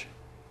push.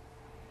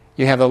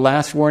 You have a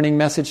last warning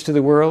message to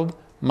the world.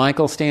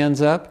 Michael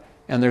stands up,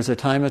 and there's a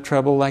time of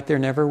trouble like there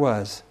never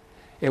was.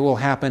 It will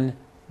happen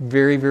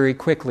very, very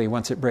quickly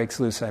once it breaks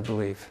loose, I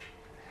believe.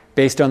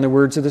 Based on the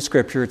words of the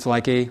Scripture, it's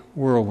like a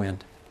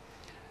whirlwind.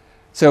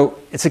 So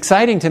it's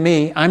exciting to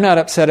me. I'm not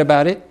upset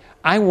about it.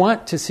 I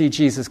want to see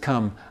Jesus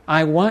come.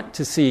 I want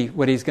to see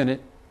what He's going to,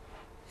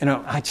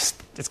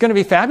 it's going to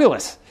be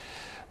fabulous.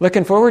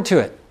 Looking forward to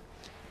it.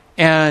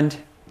 And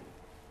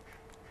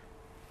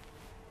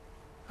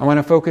I want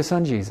to focus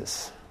on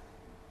Jesus.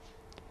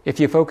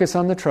 If you focus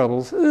on the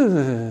troubles,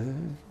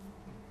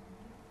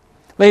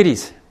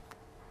 ladies,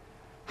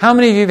 how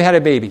many of you have had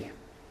a baby?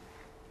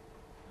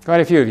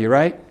 Quite a few of you,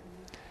 right?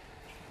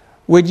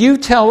 Would you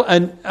tell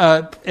an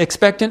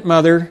expectant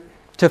mother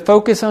to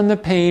focus on the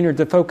pain or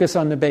to focus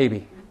on the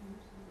baby?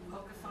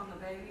 Focus on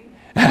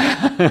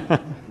the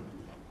baby.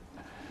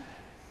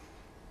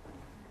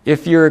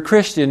 If you're a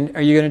Christian,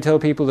 are you going to tell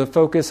people to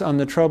focus on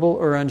the trouble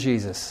or on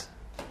Jesus?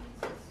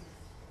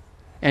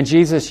 And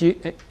Jesus,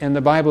 and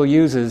the Bible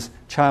uses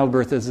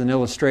childbirth as an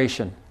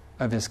illustration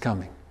of His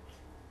coming.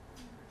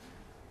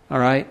 All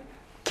right?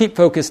 Keep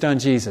focused on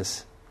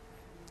Jesus.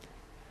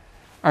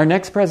 Our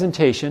next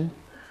presentation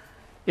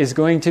is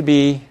going to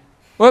be,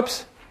 no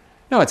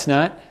it's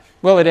not.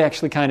 Well, it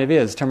actually kind of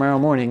is. Tomorrow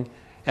morning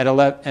at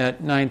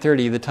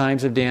 9:30, the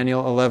times of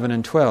Daniel 11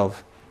 and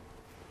 12.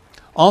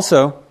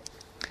 Also,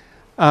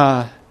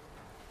 the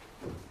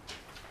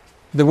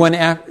one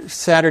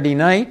Saturday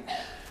night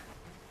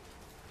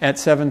at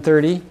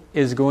 7:30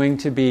 is going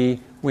to be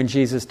when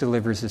Jesus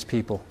delivers His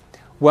people.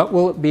 What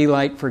will it be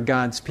like for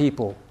God's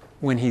people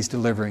when He's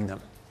delivering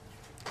them?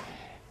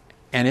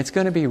 And it's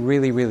going to be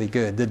really, really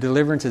good. The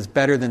deliverance is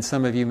better than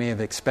some of you may have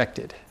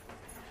expected.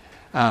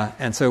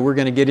 And so we're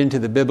going to get into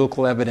the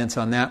biblical evidence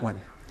on that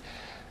one.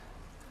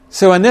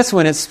 So on this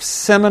one, it's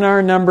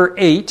seminar number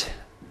 8.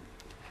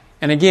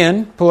 And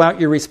again, pull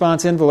out your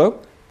response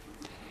envelope.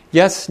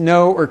 Yes,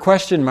 no, or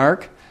question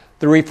mark.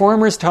 The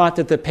Reformers taught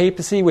that the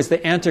papacy was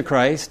the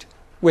Antichrist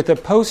with a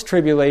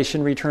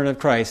post-tribulation return of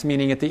Christ,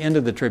 meaning at the end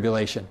of the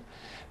tribulation.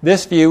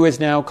 This view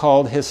is now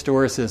called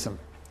historicism.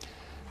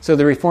 So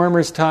the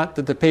Reformers taught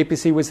that the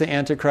papacy was the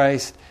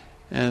Antichrist,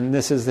 and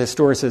this is the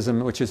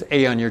historicism, which is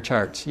A on your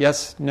charts.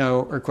 Yes,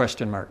 no, or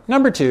question mark.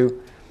 Number 2,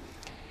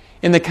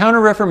 in the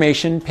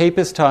Counter-Reformation,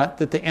 Papists taught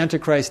that the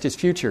Antichrist is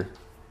future.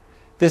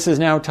 This is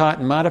now taught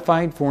in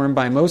modified form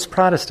by most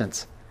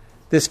Protestants.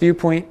 This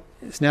viewpoint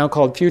is now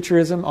called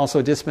futurism,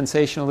 also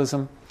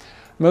dispensationalism.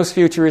 Most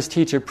futurists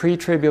teach a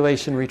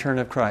pre-tribulation return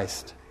of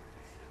Christ.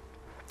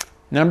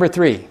 Number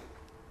 3,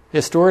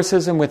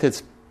 historicism with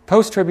its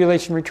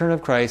post-tribulation return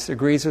of Christ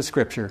agrees with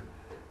Scripture,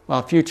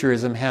 while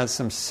futurism has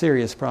some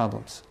serious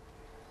problems.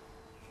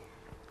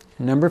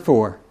 Number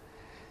 4,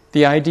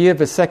 the idea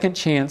of a second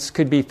chance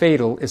could be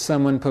fatal if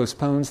someone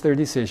postpones their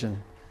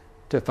decision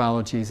to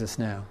follow Jesus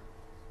now.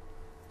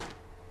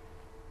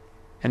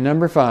 And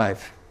number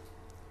 5,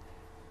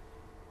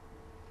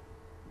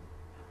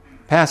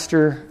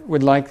 Pastor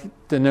would like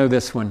to know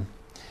this one.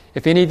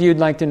 If any of you would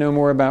like to know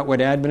more about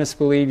what Adventists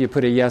believe, you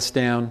put a yes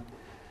down,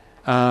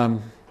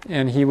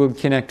 and he will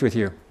connect with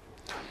you.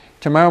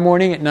 Tomorrow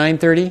morning at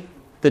 9:30,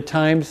 the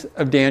times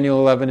of Daniel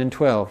 11 and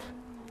 12.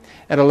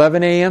 At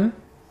 11 a.m.,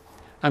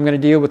 I'm going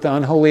to deal with the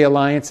unholy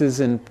alliances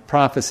and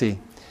prophecy.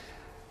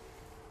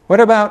 What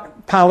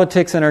about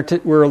politics in our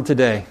world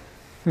today?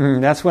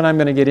 That's what I'm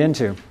going to get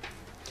into.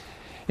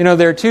 You know,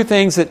 there are two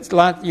things that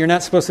you're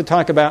not supposed to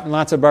talk about in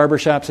lots of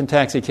barbershops and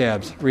taxi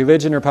cabs: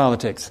 religion or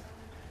politics.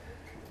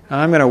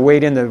 I'm going to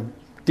wade into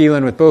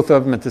dealing with both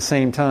of them at the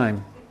same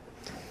time.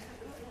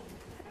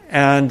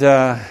 And,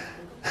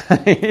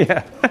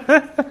 yeah,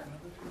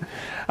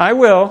 I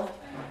will.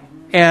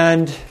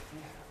 And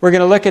we're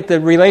going to look at the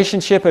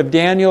relationship of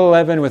Daniel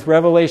 11 with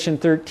Revelation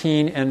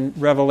 13 and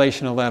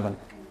Revelation 11.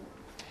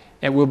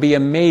 It will be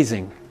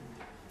amazing,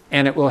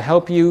 and it will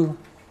help you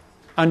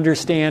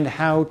understand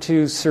how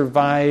to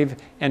survive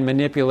and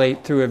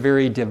manipulate through a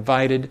very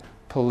divided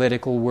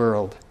political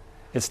world.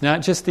 It's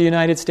not just the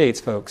United States,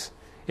 folks.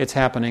 It's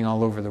happening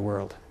all over the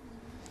world.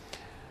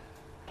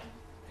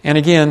 And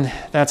again,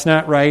 that's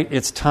not right.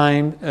 It's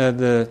time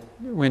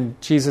when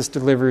Jesus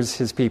delivers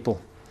his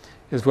people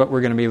is what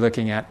we're going to be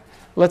looking at.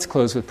 Let's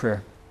close with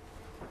prayer.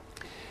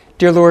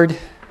 Dear Lord,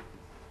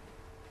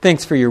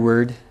 thanks for your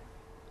word.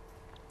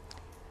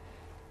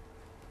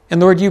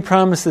 And Lord, you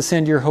promised to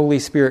send your Holy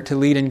Spirit to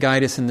lead and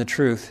guide us in the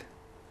truth.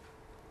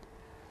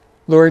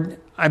 Lord,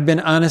 I've been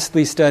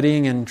honestly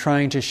studying and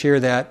trying to share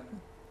that,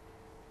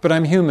 but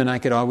I'm human. I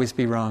could always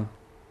be wrong.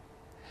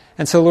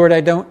 And so, Lord,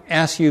 I don't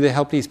ask you to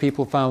help these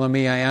people follow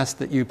me. I ask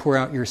that you pour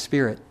out your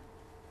Spirit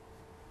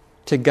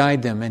to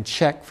guide them and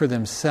check for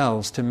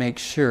themselves to make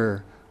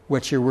sure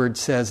what your word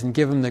says, and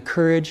give them the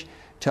courage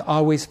to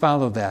always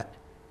follow that,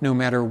 no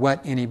matter what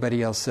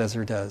anybody else says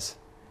or does.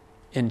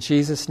 In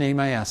Jesus' name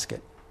I ask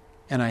it,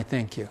 and I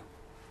thank you.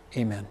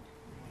 Amen.